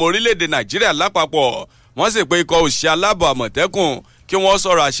gbogbo ọmọ orílẹ̀‐èdè Nàìjíríà lápapọ̀ wọ́n sì pé ikọ̀ òṣìṣẹ́ aláàbò Àmọ̀tẹ́kùn kí wọ́n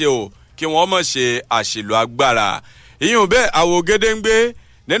sọ̀rọ̀ àṣẹ o kí wọ́n mọ̀ ṣe àṣìlò agbára ìyún bẹ́ẹ̀ àwò gédéǹgbé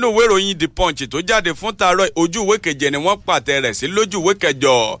nínú ìwé ìròyìn The Punch tó jáde fún tààrọ̀ ojú ìwé keje ni wọ́n pàtẹ rẹ̀ sí lójú ìwé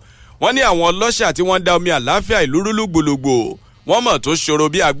kẹjọ wọ́n ní àwọn ọlọ́ṣà tí wọ́n da omi àláfíà ìlú rúlú gbòlògbò wọ́n mọ̀ tó ṣòro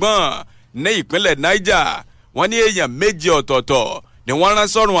bí àgbọ̀n ní ìpínlẹ̀ Niger wọ́n ní èèyàn méje ọ̀tọ̀ọ̀tọ̀ ni wọ́n rán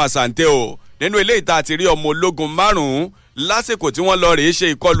sọ́run àsàǹtẹ̀ o nínú ilé ìta àti rí ọmọ ológun 5 lásìkò tí wọ́n lọ rèé ṣe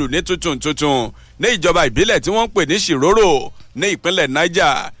ìkọlù ní tuntun ní ìjọba ìbílẹ̀ tí wọ́n ń pè ní Ṣìrórò ní ìpínlẹ̀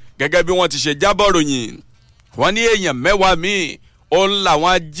Niger gẹ́gẹ́ bí wọ́n ti ṣe jábọ̀ ròyìn wọ́n ní èèyàn 10 míì òun làwọn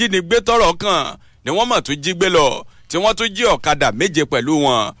ajínigbé tọ́rọ̀ kàn ni wọ́n mọ̀ tún jí gbé lọ tí wọ́n tún jí ọ̀kadà 7 pẹ̀lú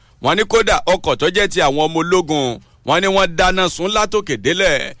wọn wọ́n ní kódà ọkọ̀ tó jẹ́ ti àwọn ọmọ ológun wọ́n ní wọ́n dáná sun látòkè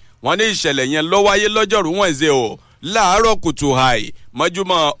délẹ̀ wọ́n ní ìṣẹ̀lẹ̀ yẹn ló wáyé lọ́jọ́rú Wednesday o láàárọ̀ kùtù hàì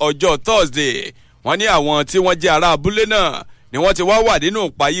mọ́júmọ́ ọjọ́ Thursday wọ́n ní àwọn tí wọ́n jẹ́ ará abúlé náà ni wọ́n ti wá wà nínú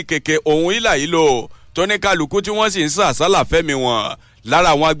ìpayí keke ohun ìlà yìí lò tó ní kálukú tí wọ́n sì ń sàsálà fẹ́mi wọn lára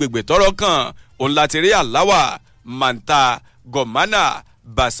àwọn agbègbè tọ́rọ̀ kàn òun láti rí Àláwà Manta Gọ̀mánà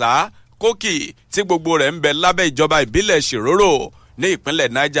Bàṣá Kókì tí gbogbo rẹ̀ ń bẹ lábẹ́ ìjọba ìbílẹ̀ Ṣìrórò ní ìpínlẹ̀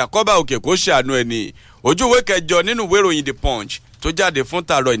Niger kọ́ba òkè kó ṣàánú ẹni ojú ìwé kẹjọ nínú ìwé ìròyìn The Punch tó jáde fún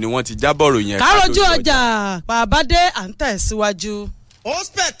tààrọ̀ ni wọ́n ti jábọ̀ ròyìn ẹ̀ka lójú ọjà. kárọ̀jú ọjà pàbádé à ń tẹ̀síwájú. ó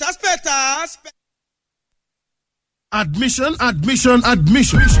spẹ̀tà. Admission.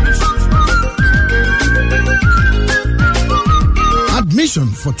 Admission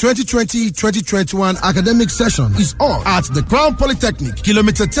for 2020-2021 academic session is on at the Crown Polytechnic,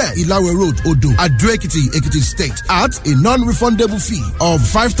 Kilometer 10, Ilawe Road, Odo, Ado-Ekiti, Ekiti State, at a non-refundable fee of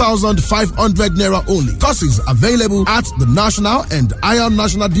 5,500 Naira only. Courses available at the National and Higher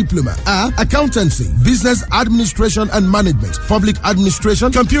National Diploma are Accountancy, Business Administration and Management, Public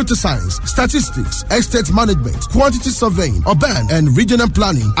Administration, Computer Science, Statistics, Estate Management, Quantity Surveying, Urban and Regional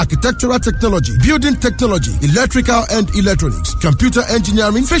Planning, Architectural Technology, Building Technology, Electrical and Electronics, Computer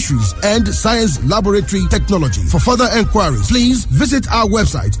Engineering, Fisheries, and Science Laboratory Technology. For further enquiries, please visit our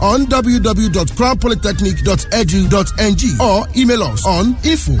website on www.crownpolytechnic.edu.ng or email us on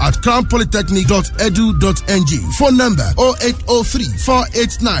info@crownpolytechnic.edu.ng. Phone number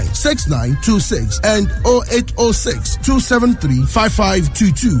 0803-489-6926 and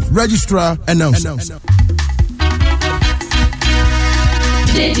 0806-273-5522. Registrar announcer.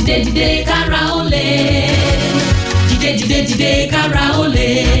 Dìde kára ó lè. Dìde dìde kára ó lè.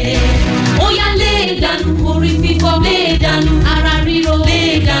 Ó yá lè dànù orí fífọ́ lè dànù ara ríro lè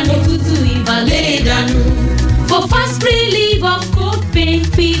dànù òtútù ibà lè dànù. For fast relief of cold pain,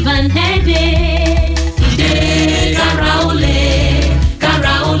 fever and headache. Dìde kára ó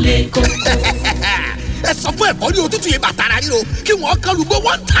lè kókó. Ẹ sọ fún ẹ̀fọ́ ní òtútù yìí bàtàrà ríro kí wọ́n kán lùgbọ́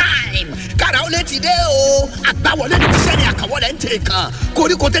one time. Kára ó lè ti dé o. Àgbáwọlé ní sẹ́ni àkàwọ́lẹ̀ ń tè kan.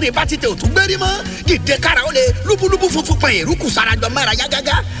 Koríko tẹ́lẹ̀ bá ti tẹ òtún gbérí mọ́. Dìde kára ó lè lúbúlúbú funfun pẹ̀ èrúkù sarajọ mẹ́ra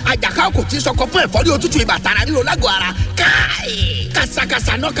yágágá. Àjàká kò tí sọkọ fún ẹ̀fọ́ ní òtútù yìí bàtàrà ríro lágọ̀ ara. Káì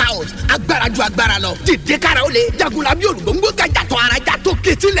kàṣàkàṣà knockout agbára ju agbára lọ. Dìde kára ó lè jagunla bí olùgbòǹgbò gàjàtọ̀ ara jàtọ̀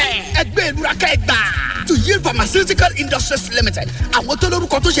kẹtìlẹ̀. Ẹgbẹ́ ìlúra kẹgbà. To Yield Pharmaceutical Industries Limited. Àwọn tó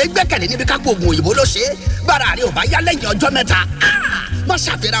lórúkọ tó ṣe gbẹ́kẹ̀lé níbi kápò oògùn òyìnbó ló ṣe. Bára rẹ̀ ò bá yá lẹ́yìn ọjọ́ mẹ́ta. Má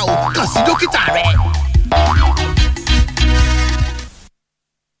ṣàfihàn o, kàn sí dókítà rẹ̀.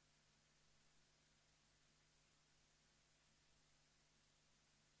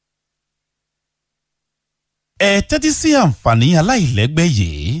 ẹ tẹ́tí sí àǹfààní aláìlẹ́gbẹ́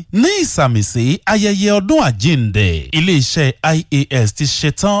yìí ní ìsàmìsí ayẹyẹ ọdún àjíǹde iléeṣẹ́ IAS ti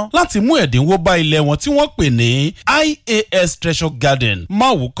ṣetán láti mú ẹ̀dínwó bá ilẹ̀ wọn tí wọ́n pè ní IAS Treasure Garden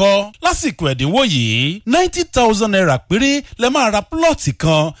máwùkọ́ lásìkò ẹ̀dínwó yìí 90,000 naira péré lẹ máa ra plọ́ọ̀tì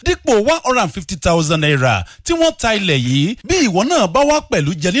kan dípò 150,000 naira tí wọ́n ta ilẹ̀ yìí bí ìwọ náà bá wá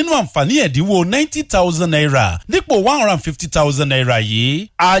pẹ̀lú jẹ nínú àǹfààní ẹ̀dínwó 90,000 naira dípò 150,000 naira yìí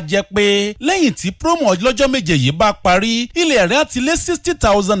á jẹ́ pé lẹ́yìn tí promo ọlọ́jọ́ méje yìí bá parí ilẹ̀ rẹ̀ á ti lé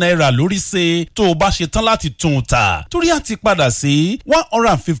 60,000 naira lórí ṣe tó o bá ṣe tán láti tún un tà torí á ti padà sí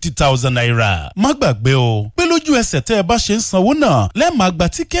 150,000 naira. má gbàgbé o pé lójú ẹsẹ̀ tẹ́ ẹ bá ṣe ń sanwó náà lẹ́ẹ̀máa gba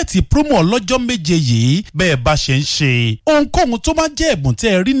tíkẹ́ẹ̀tì promo ọlọ́jọ́ méje yìí bẹ́ẹ̀ bá ṣe ń ṣe ohunkóhun tó bá jẹ́ ẹ̀bùn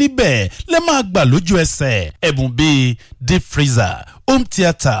tẹ́ ẹ rí níbẹ̀ lẹ́ẹ̀ máa gbà lójú ẹsẹ̀ ẹ̀bùn bíi deep freezer home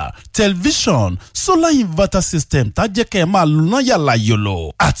theatre television solar inverter system tájẹ́ kẹ́ ẹ máa lùnà yàrá yòlò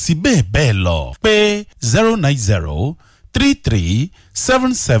àti bẹ́ẹ̀ bẹ́ẹ̀ lọ pé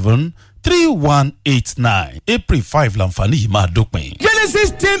 090-3377-3189 April 5 lànfààní yìí máa dópin.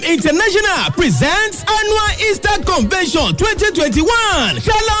 Genesis Team International presents annual Easter Convention 2021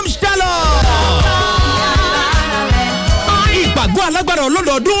 Shalom Shalom. Ìpàgọ́ alágbára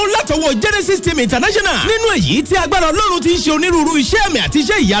ọlọ́dọọdún látọwọ́ Genesis Team International nínú èyí tí agbára Ọlọ́run ti ń ṣe onírúurú iṣẹ́ àmì àti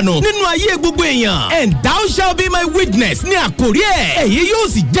iṣẹ́ ìyanu nínú ayé gbogbo èèyàn. And thou shall be my witness ní àkórí ẹ̀. Èyí yóò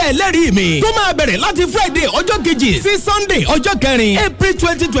sì jẹ́ ẹlẹ́rìí mi tó máa bẹ̀rẹ̀ láti Friday ọjọ́ kejì sí Sunday ọjọ́ kẹrin April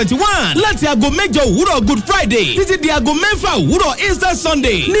 2021 láti aago 8 òwúrọ̀ Good Friday títí di aago 6 òwúrọ̀ Easter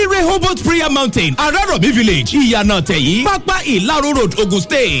Sunday ní Rehoboth Prayer Mountain Araromi Village Ìyànà Tẹ̀yí Pápá Ìlaro Road Ogun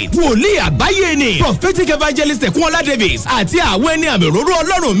State. Wòlíì àgbáyé ni Prophetic Evangelist Ẹ̀kúnọlá Davis àti àwọn ẹni àmì òróró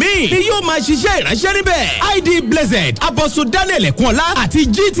Ọlọ́run míì ni yóò máa ṣiṣẹ́ ìránṣẹ́ níbẹ̀. ID Blessed Apostle Daniel Ẹ̀kúnọlá àti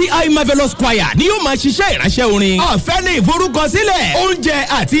GTI Marvelous Choir ni yóò máa ṣiṣẹ́ ìránṣẹ́ orin. Ọ̀fẹ́ ní ìforúkọsílẹ̀ oúnjẹ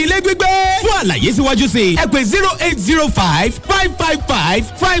àti ilé gbígbé. Fún àlàyé síwájú sí ẹ pè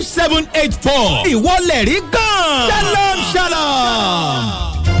 0805-555-5784. Ìwọlẹ̀ rí gan. Shalom Shalom.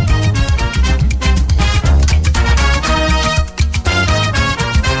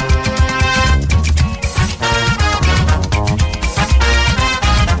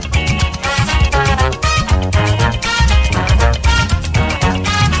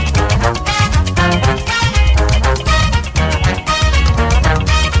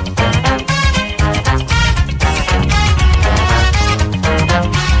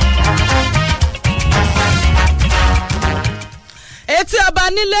 etí ọba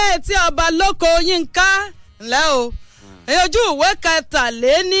nílé etí ọba lóko Yínká ńlẹ́ o ojú ìwé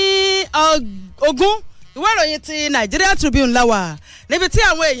kẹtàléní ogún ìwé ìròyìn ti Nigeria Tribune la wà níbi tí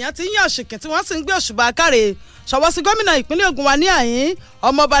àwọn èèyàn ti ń yàn ṣìkìn tí wọ́n sì ń gbé òṣùbà káre ṣọwọ́ sí gómìnà ìpínlẹ̀ Ògùn wa ní àyín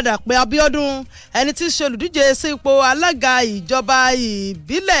Ọmọọba Dàpọ̀ Abíọ́dún ẹni tí í ṣe olùdíje sí ipò alága ìjọba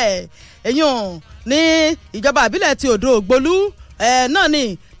ìbílẹ̀ èyàn ní ìjọba ìbílẹ̀ ti Odò Ògbólú náà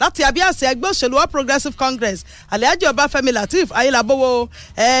ni láti abíàsí ẹgbẹ́ òṣèlú All Progressives Congress Alhaji Ọbáfẹ́mi Lateef Ayélabówó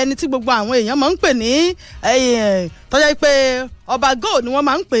ẹni tí gbogbo àwọn èèyàn máa ń pè ní tọ́jà pé ọba gold ni wọ́n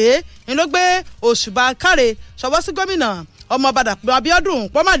máa ń pè é ni ló gbé òṣùbà káre ṣọwọ́ sí gómìnà Ọmọọba Dàpọ̀ Abíọ́dún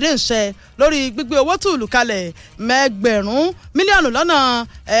pọ́mádé ńṣẹ́ lórí gbígbé owó tùlù kalẹ̀ mẹ́gbẹ̀rún mílíọ̀nù lọ́nà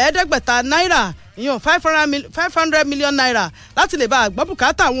ẹ̀ẹ́dẹ́gbẹ̀ta náírà ìyọ̀n 500 million naira láti lè bá àgbọ̀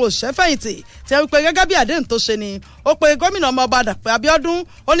bùkátà àwọn òṣìṣẹ́ fẹ̀yìntì tí wọ́n pe gẹ́gẹ́ bí àdéhùn tó ṣe ni ó pe gómìnà Ọmọọba Dàpọ̀ Abíọ́dún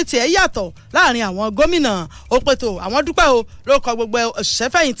ó ní tiẹ̀ yàtọ̀ láàrin àwọn gómìnà ó pe tó àwọn dúpẹ́ o lórúkọ gbogbo òṣìṣẹ́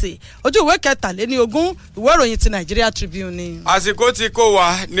fẹ̀yìntì ojú ìwé kẹtàléní ogún ìwé ìròyìn ti Nigeria Tribune ni. àsìkò tí kò wá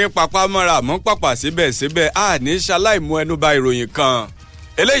ní pàpàmọ́ra mọ́ pàpà síbẹ̀síbẹ̀ a ní ṣaláìmú ẹnu bà ìròyìn kan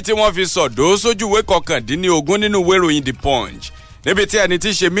eléyìí tí wọ́n fi sọ̀dọ̀ sójú ìwé kọkàndínlógún nínú ìwé ìròyìn The Punch níbi tí ẹni tí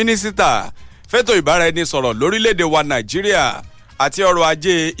í ṣe mínísítà fẹ́tò ìbáraẹnisọ̀rọ̀ lórílẹ̀‐èdè wa Nàìjíríà àti ọrọ̀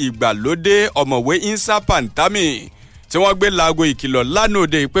ajé ìgbàlódé ọ̀mọ̀wé Insa Pantami tí wọ́n gbé laago ìkìlọ̀ lánàá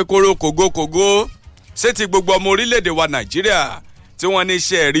òde ìpè kóró kògókògó sétí gbogbo ọmọ orílẹ̀‐èdè wa Nàìjíríà tí wọ́n ní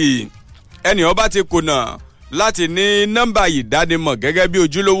iṣẹ́ rí ẹni ó bá ti kùnà láti ní nọ́mbà ìdánimọ̀ gẹ́gẹ́ bí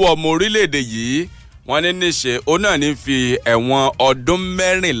ojúlówó ọmọ orílẹ̀‐èdè yìí wọ́n ní níṣe ó náà ní fi ẹ̀wọ̀n ọdún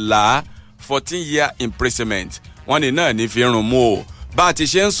 14 year imprisonment wọ́n ní náà ní fi rùn mú o bá a ti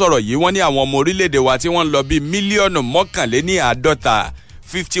ṣe ń sọ̀rọ̀ yìí wọ́n ní àwọn ọmọ orílẹ̀‐èdè wa tí wọ́n ń lọ bí mílíọ̀nù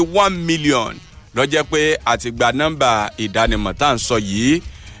 51 million ló jẹ́ pé àti gba nọ́mbà ìdánimọ̀ tá à ń sọ yìí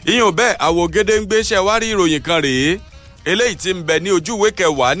ìyẹn bẹ́ẹ̀ àwògede ń gbéṣẹ́ wá rí ìròyìn kan rèé eléyìí tí ń bẹ ní ojú ìwé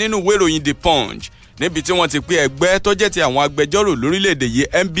kẹwàá nínú ìwé ìròyìn The Punch níbi tí wọ́n ti pé ẹgbẹ́ tó jẹ́ ti àwọn agbẹjọ́rò lórílẹ̀‐èdè yìí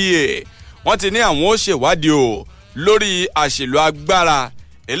NBA wọ́n ti ní àwọn ó ṣèwádìí o lórí àṣìlò agbára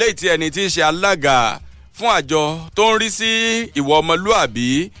eléyìí tí ẹni tí ń ṣe alága fún àjọ tó ń rí sí ìwà ọmọlúàbí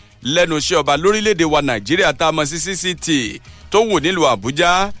lẹ́nu iṣẹ́ ọba lórílẹ̀‐èdè wa Nàìjíríà tá a mọ̀ sí CCT tó wù nílùú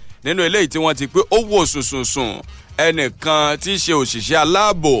Àbújá nínú eléyìí tí wọ́n ti pé ó wò sùnsùnsùn ẹnìkan tí í ṣe òṣìṣẹ́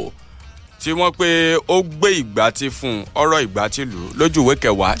aláàbò tí wọ́n pé ó gbé ìgbà tí fún ọ̀rọ̀ ìgbà tí lù lójú ìwé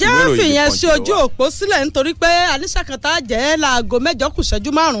kẹwàá ìwé ìròyìn jẹ́ fìyẹn ṣe ojú òpó sílẹ̀ nítorí pé aníṣàkàtà jẹ́ láago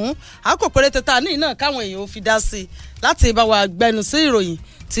 8:05 àkókò péréte ta ní iná káwọn èèyàn ò fi dá sí i láti bá wa gbẹnu sí ìròyìn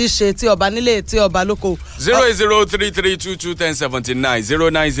tí í ṣe tí ọba nílé tí ọba lóko.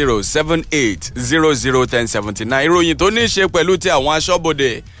 08033221079 09078001079 ìròyìn tó ní í ṣe pẹ̀lú ti àwọn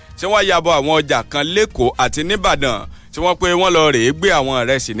aṣọ́bodè tí wọ́n yabọ̀ àwọn ọjà kan lẹ́kọ̀ọ́ àti nìbàdàn tí wọ́n pé wọ́n lọ rèé gbé àwọn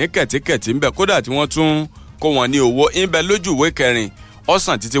ìrẹsì ní kẹ̀tíkẹ̀tí ńbẹ kódà tí wọ́n tún kó wọn ní owó ńbẹ lójú ìwé 4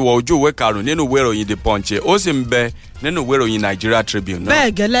 ọ̀sán títí wọ ojú ìwé 5 nínú ìwé ìròyìn The Punch ó sì ń bẹ nínú ìwé ìròyìn Nigeria Tribune náà.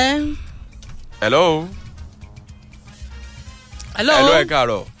 bẹ́ẹ̀ gẹ́lẹ́. hello. hello ẹ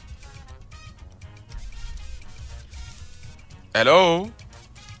káàárọ̀. hello.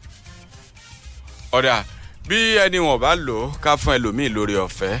 ọ̀dà bí ẹni wọn bá lò ó ká fún ẹlòmíì lórí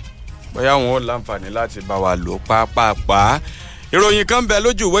ọ̀fẹ́ bóyá wọn ò láǹfààní láti bá wa lò pápápá. ìròyìn kan bẹ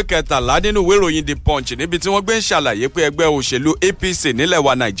lójú ìwé 13 nínú ìwé ìròyìn The Punch níbi tí wọ́n gbé ń ṣàlàyé pé ẹgbẹ́ òṣèlú APC nílẹ̀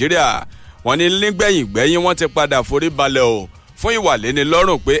wa Nàìjíríà wọ́n ní nígbẹ̀yìngbẹ̀yìn wọ́n ti padà forí balẹ̀ o fún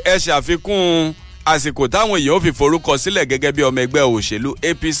ìwàlénilọ́rùn pé ẹ ṣàfikún àsìkò táwọn èèyàn ò fi forúkọ sílẹ̀ gẹ́gẹ́ bí ọmọ ẹgbẹ́ òṣèlú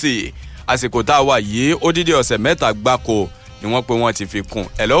APC àsìkò tá a wà yìí ó dídí ọ̀sẹ̀ 3 gbáko ni wọ́n pé wọ́n ti fi kún.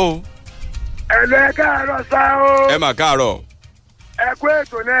 hello. hello ẹ káàárọ̀ sá o. ẹ mà káàárọ̀. ẹ kú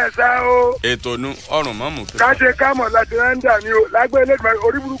ètò náà sá o. ètò nu ọrùn mọ́mù. káṣe kámọ̀ láti rẹ́ńdà ni o lágbẹ́ ilé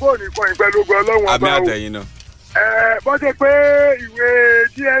orí burúkú ò ní kọ́ ìpẹ́ lógo ọlọ́run ọba o. àmì àtẹ̀yìn náà. bọ́ ṣe pé ìwé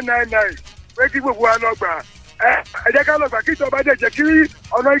GN99 pé kí gbogbo wa lọ gbà ẹ jẹ́ ká lọ gbà kí ìjọba jẹ́ kí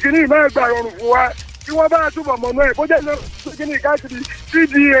ọ̀nà ìkíní máa gbà rọrùn fún wa kí wọ́n bá túbọ̀ mọ̀ náà bó jẹ́ ìkíní káàkiri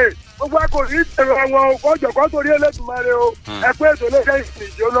CDA gbogbo akọ̀rí ìtẹ̀rọ àwọn ọjọ̀kọ́ torí Ẹlẹ́dùmarè o ẹ pé ètò lẹ́sẹ̀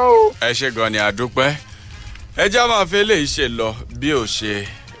ìjọ́nà o. ẹ ṣe gan ni àdúpẹ́ ẹ já máa fẹ́ lè ṣe lọ bí ò ṣe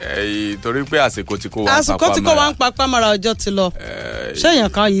torí pé àsìkò tí kò wá ń papá mọ́ra. àsìkò tí kò wá ń papá mọ́ra ọjọ́ ti lọ ṣé èèyàn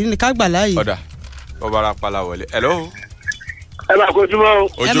kan yìí ní ká gbà láàyè. ọ̀dà ó bára pala wọlé. hello. ẹ máa kojú mọ́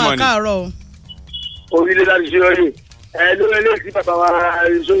o. ẹ máa káàárọ̀ o. orílẹ̀ láti ṣe ọyẹ lórí eléyìí tí bàbá wa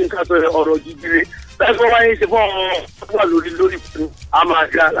sóyún ká sọ ọ̀rọ̀ jíjire bẹ́ẹ̀ fún wáyé ṣe fún ọ̀rọ̀ lórí fún àmà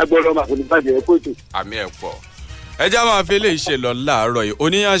àgbà lágbọ́dọ̀ máa kò ní bàjẹ́ ẹ̀kọ́ ètò. àmì ẹ̀ pọ̀ ẹjá máa fi lè ṣe lọ láàárọ̀ yìí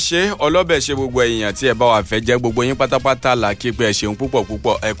oníyàn ṣe ọlọ́bẹ̀ ṣe gbogbo èèyàn tí ẹ bá wà fẹ́ jẹ́ gbogbo yín pátápátá là kí pé ẹ ṣeun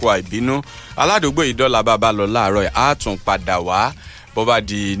púpọ̀ ẹ kú àìbínú aládùúgbò ìdọ́là bàbá lọ láàárọ̀ yìí á tún padà wá bó bá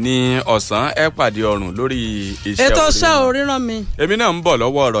di ní ọ̀sán ẹ pàdé ọrùn lórí iṣẹ́ ètò iṣẹ́ oríran mi. èmi náà ń bọ̀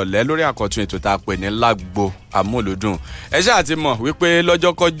lọ́wọ́ ọ̀rọ̀lẹ́ lórí àkọ́tún ètò tá a pè ní lágbo àmúlùdùn ẹ ṣáà ti mọ̀ wípé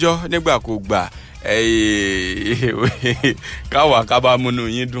lọ́jọ́kọ́jọ́ nígbàkúgbà káwa kábà múnú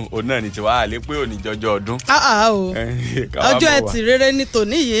yín dùn òun náà ní tiwa àlè pé òní jọjọ ọdún. o ọjọ́ ẹtì rere ní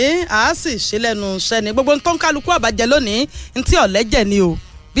tòní yìí a sì ṣe lẹ́nu iṣẹ́ ni gbogbo nǹkan kálukú àbájẹ lónìí ntí ọ̀lẹ́jẹ̀ ni o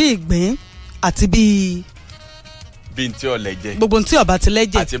bí ìgbín àti bí ntí ọ̀lẹ́jẹ̀ gbogbo ntí ọba ti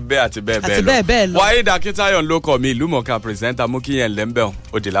lẹ́jẹ̀ àti bẹ́ẹ̀ lọ. Wáyé Akíntayọ̀ ló kọ mi ìlú mọ̀ọ́ká pírẹsẹ́ńtà mú kí yẹn lẹ́ńbẹ̀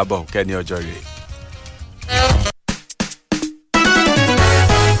ó di lábọ̀ kẹ́ni ọjọ́ rẹ̀.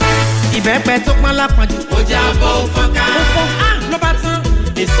 ìbẹ́pẹ tó pọ́n lápọ̀jù. ó jẹ́ abọ́ ó fọ́nká. ó fọ́n á ló bá tán.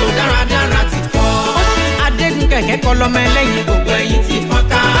 èso dáradára ti fọ́. adégún kẹ̀kẹ́ kọ́ lọ́mọ ẹlẹ́yin. gbogbo ẹyin ti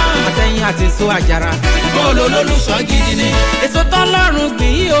fọ́nká. àtẹ̀yìn àti èso àjàrà. bóòlù olólùṣọ́ gidi ni. èso tọ́lọ́run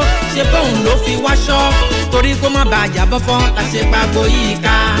gbìn yìí o ṣe bóun ló fi wáṣọ. torí kó má bàa jábọ́ fọ́ la ṣe pàgọ́ yìí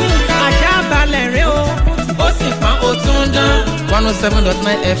ká. àjà balẹ̀ rẹ o ó sì pọ́n ó tún dán.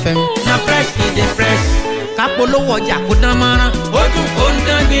 107.9 FM na fresh e dey fresh. kápolówó ọjà kó dán mọ́rán ó dùn ó ń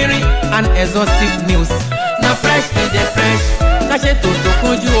dán gbinrin and exhaustive news na fresh e dey fresh káṣe tòótọ́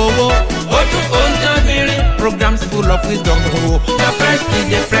kúnjú owó ó dùn ó ń dán gbinrin programs full of wisdom o na fresh e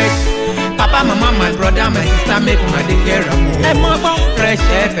dey fresh papa papa, mama, my brother, my sister, make una dey hear am. Fresh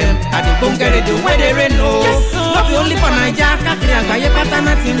FM, I dey go get it the way they rain no. Not only for Naija, kakiri àgbáyé pátá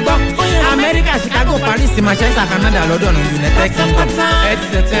náà ti ń gbọ́. America, Chicago, Paris, Manchester, Canada, London, United Kingdom,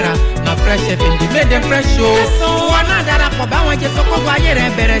 etc. Na Fresh FM dey make them fresh o. Wọ́n náà darapọ̀ báwọn jẹ sọ́kọ́ bá ayé rẹ̀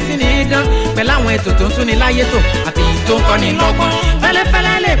bẹ̀rẹ̀ sí ní dán. Pẹ̀lú àwọn ètò tó ń tún ní láyé tó àti èyí tó ń kọ́ni lọ́gbọ́n.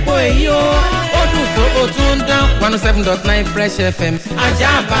 Fẹ́lẹ́fẹ́lẹ́ lè po èyí o. Ó dùn tó o tún dán. 107.9 Fresh FM.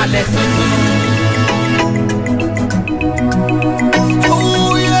 Ajá balẹ̀ tuntun.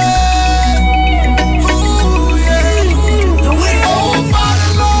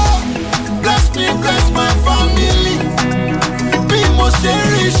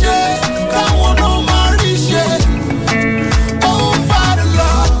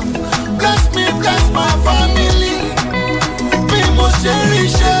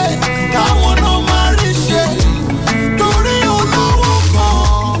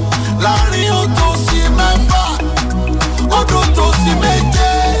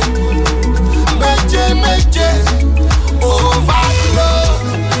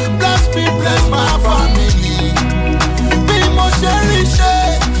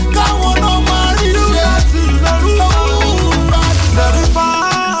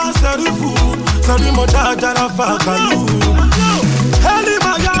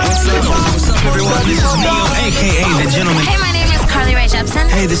 Hey, my name is Carly Rae Jepsen.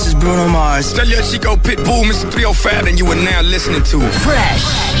 Hey, this is Bruno Mars. Tell your Chico Pitbull, Mr. 305, and you are now listening to Fresh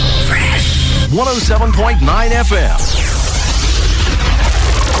 107.9 FM.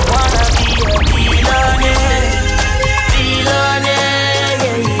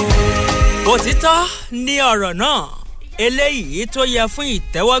 Òtítọ́ ní ọ̀rọ̀ náà eléyìí tó yẹ fún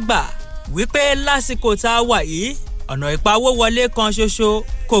ìtẹ́wọ́gbà wípé lásìkò tá a wà yìí ọ̀nà ìpawówọlé kan ṣoṣo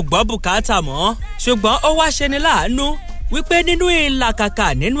kò gbọ́ bùkátà mọ́ ṣùgbọ́n ó wá ṣe ni láàánú wípé nínú ìlàkàkà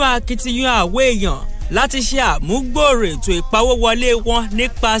nínú akitiyan àwọn èèyàn láti ṣe àmúgbòòrò ètò ìpawówọlé wọn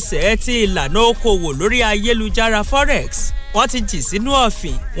nípasẹ̀ ti ìlànà okòwò lórí ayélujára forex wọ́n ti jì sínú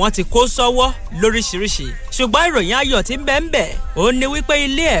ọ̀fìn wọ́n ti kó sọ́wọ́ lóríṣiríṣi ṣùgbọ́n ìròyìn ayọ̀ tí ń bẹ ń bẹ ó ní wípé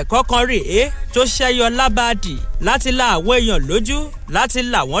ilé ẹ̀kọ́ kan rèé tó ṣẹ́yọ lábàdì láti la àwọn èèyàn lójú láti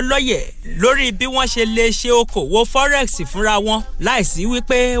là wọ́n lọ́yẹ̀ lórí bí wọ́n ṣe lè ṣe okòwò forex fúnra wọn láìsí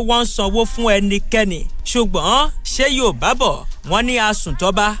wípé wọ́n ń sanwó fún ẹnikẹ́ni ṣùgbọ́n ṣé yóò bá bọ̀ wọ́n ní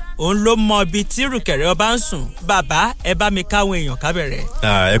asùntọ́ba òun ló mọ ibi tí rùkẹ̀rẹ̀ ọba ń sùn bàbá ẹ bá mi káwọn èèyàn kábẹ̀rẹ̀.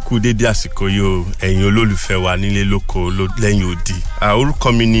 ẹ kú dédé àsìkò yìí o ẹ̀yin olólùfẹ́ wa nílé lóko lẹ́yìn odi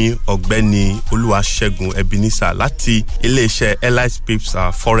orúkọ mi ni ọ̀gbẹ́ni olúwaṣẹ́gun ebenezer láti iléeṣẹ́ elite pips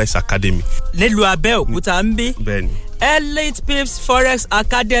forex academy. nílùú abẹ́òkúta ń bí. bẹ́ẹ̀ni. elite pips forex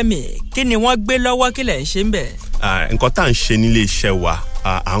academy kí ni wọ́n gbé lọ́wọ́ kí lẹ̀ ń ṣe ń bẹ̀. nǹkan tá à ń ṣe nílé iṣẹ́ wa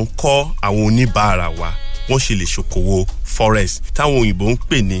à ń kọ́ àwọn oníbàárà wa wọ́n ṣe lè ṣòkòwò forex táwọn òyìnbó ń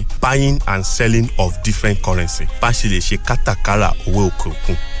pè ní buying and selling of different currency bá ṣe lè ṣe kátàkárà owó òkè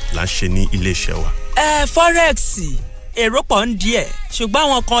òkun là ń ṣe ní iléeṣẹ́ wa. forex èrò pọ̀ ń díẹ̀ ṣùgbọ́n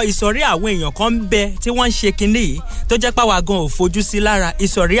àwọn kan ìsọ̀rí àwọn èèyàn kan ń bẹ tí wọ́n ń ṣe kinní yìí tó jẹ́ pàwọ́ gan ò fojú sí lára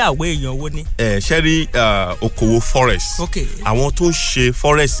ìsọ̀rí àwọn èèyàn wo ni. ṣe rí okòwò forex àwọn tó ń ṣe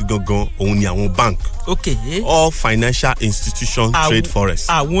forex gangan òun ni àwọn bank all financial institutions trade forex.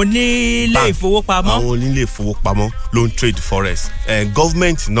 àwọn onílé ìfowópamọ́. àwọn onílé ìfowópamọ́ ló ń trade forex.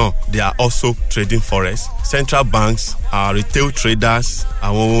 government náà they are also trading forex. central banks retail traders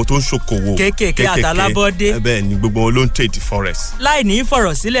àwọn tó ń ṣòkòwò kéékèèké àtàlábọ́dé. bẹ́ẹ̀ ni gbogbo wọn ló ń trade forex. láì ní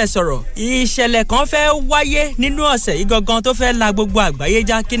ìfọ̀rọ̀sílẹ̀ sọ̀rọ̀ ìṣẹ̀lẹ̀ kan fẹ́ wáyé nínú ọ̀sẹ̀ yìí gangan tó fẹ́ la gbogbo àgbáyé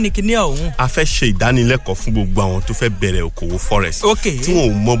já kínníkínní ọ̀hún. a fẹ́ ṣe ìdánilẹ́kọ̀ọ́ fún gbogbo àwọn tó fẹ́ bẹ̀rẹ̀ okòwò forex. tí wọn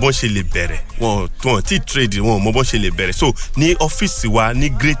ò mọ bọ́n ṣe lè bẹ̀rẹ̀ wọn tí trade wọn ò mọ bọ́n ṣe lè bẹ̀rẹ̀ so ní ọ́fíìsì wa ní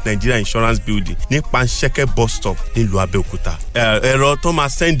Great Nigeria Insurance Building ní Panṣẹ́kẹ́ bus stop nílùú Abẹ́òkúta. ẹ̀rọ tó máa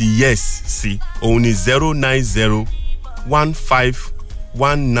send yes sí òun ni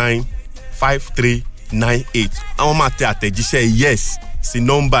 09015195398 àwọn máa tẹ àtẹ̀jíṣẹ́ yes sí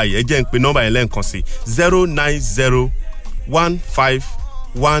nọ́mbà yìí ẹ jẹ́ n pè nọ́mbà yẹn lẹ́ẹ̀kan sí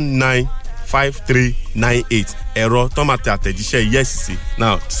 09015195398 ẹ̀rọ tó máa tẹ àtẹ̀jíṣẹ́ yes sí.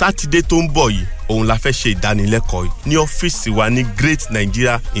 now sátidé tó ń bọ̀ yìí òun la fẹ́ ṣe ìdánilẹ́kọ̀ọ́ yìí ní ọ́fíìsì wa ní Great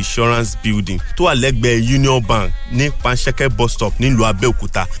Nigeria Insurance Building tó wà lẹ́gbẹ̀ẹ́ Union Bank ní Panṣẹ́kẹ́ bus stop nílùú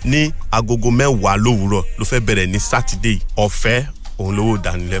Abẹ́òkúta ní agogo 10 lówùúrọ̀ ló fẹ́ bẹ̀rẹ̀ ní sátidé yìí ọ̀fẹ́ òun lówó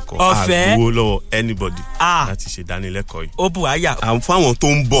ìdánilẹ́kọ̀ọ́ ọ̀fẹ́ àgbowó lọ́wọ́ anybody láti ṣe ìdánilẹ́kọ̀ọ́ yìí. ó bù àyà. fún àwọn tó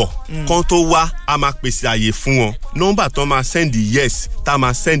ń bọ̀ kán tó wá a máa pèsè àyè fún wọn nọ́mbà tó máa send yes tá a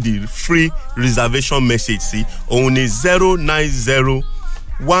máa send free reservation message sí òun ni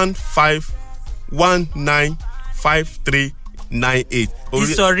 09015195398 98.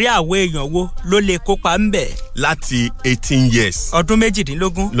 ìsọ̀rí àwọn èèyàn wo ló lè kópa ń bẹ̀. láti 18 years. ọdún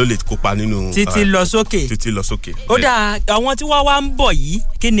méjìdínlógún. ló lè kópa nínú. títí lọ sókè. títí lọ sókè. ó dáa àwọn tí wọ́n wá ń bọ̀ yìí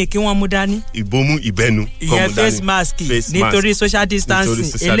kí ni kí wọ́n mú dání. ìbomú ìbẹ́nu. ìyẹn face mask nítorí social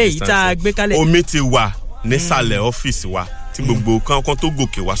distancing eléyìí tá a gbé kalẹ̀. omi ti wà nísàlẹ̀ ọ́fíìsì wa tí gbogbo kankan tó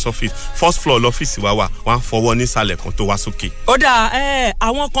gòkè wá sọ́fíìsì first floor lọ́fíìsì wa wà wọ́n á fọwọ́ nísàlẹ̀ kan tó wá sókè. ó dáa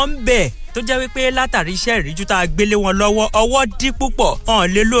àwọn kan ń bẹ̀ tó jẹ́ wípé látàrí iṣẹ́ ìríjú tá a gbélé wọn lọ́wọ́ ọwọ́ dí púpọ̀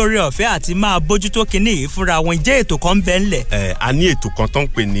hàn lé lóore ọ̀fẹ́ àti máa bójútó kinní yìí fúnra wọn jẹ́ ètò kan bẹ́ẹ̀ ńlẹ̀. a ní ètò kan tó ń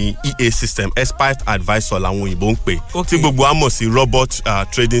pè ní EA system expert advisor làwọn òyìnbó ń pè tí gbogbo wa mọ̀ sí robot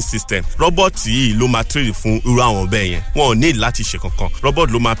trading system. robot yìí ló máa trade fún irú àwọn bẹ́ẹ̀ yẹn wọn ò ní láti ṣe kankan robot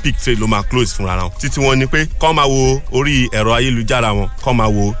ló máa pick trade ló máa close fúnra wọn títí wọn ni pé kọ́ máa wo orí ẹ̀rọ ayélujára wọn kọ́ máa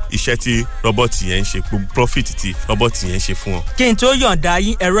wo iṣẹ́ tí robot yẹn ń ṣe profit tí robot yẹn ń ṣe fún wọn. kí n tó yọ̀ǹda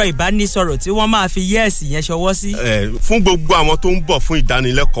yín ẹ̀rọ ìbánisọ̀rọ̀ tí wọ́n máa fi yẹ́ẹ̀sì yẹn ṣọwọ́ sí. fún gbogbo àwọn tó ń bọ̀ fún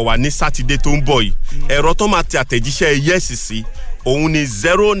ìdánilẹ́kọ̀ọ́ wa ní sátidé tó ń bọ̀ yìí ẹ̀rọ tó máa ti àtẹ̀jíṣẹ́ yẹ́ẹ̀sì sí òun ni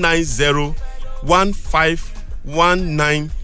 0901519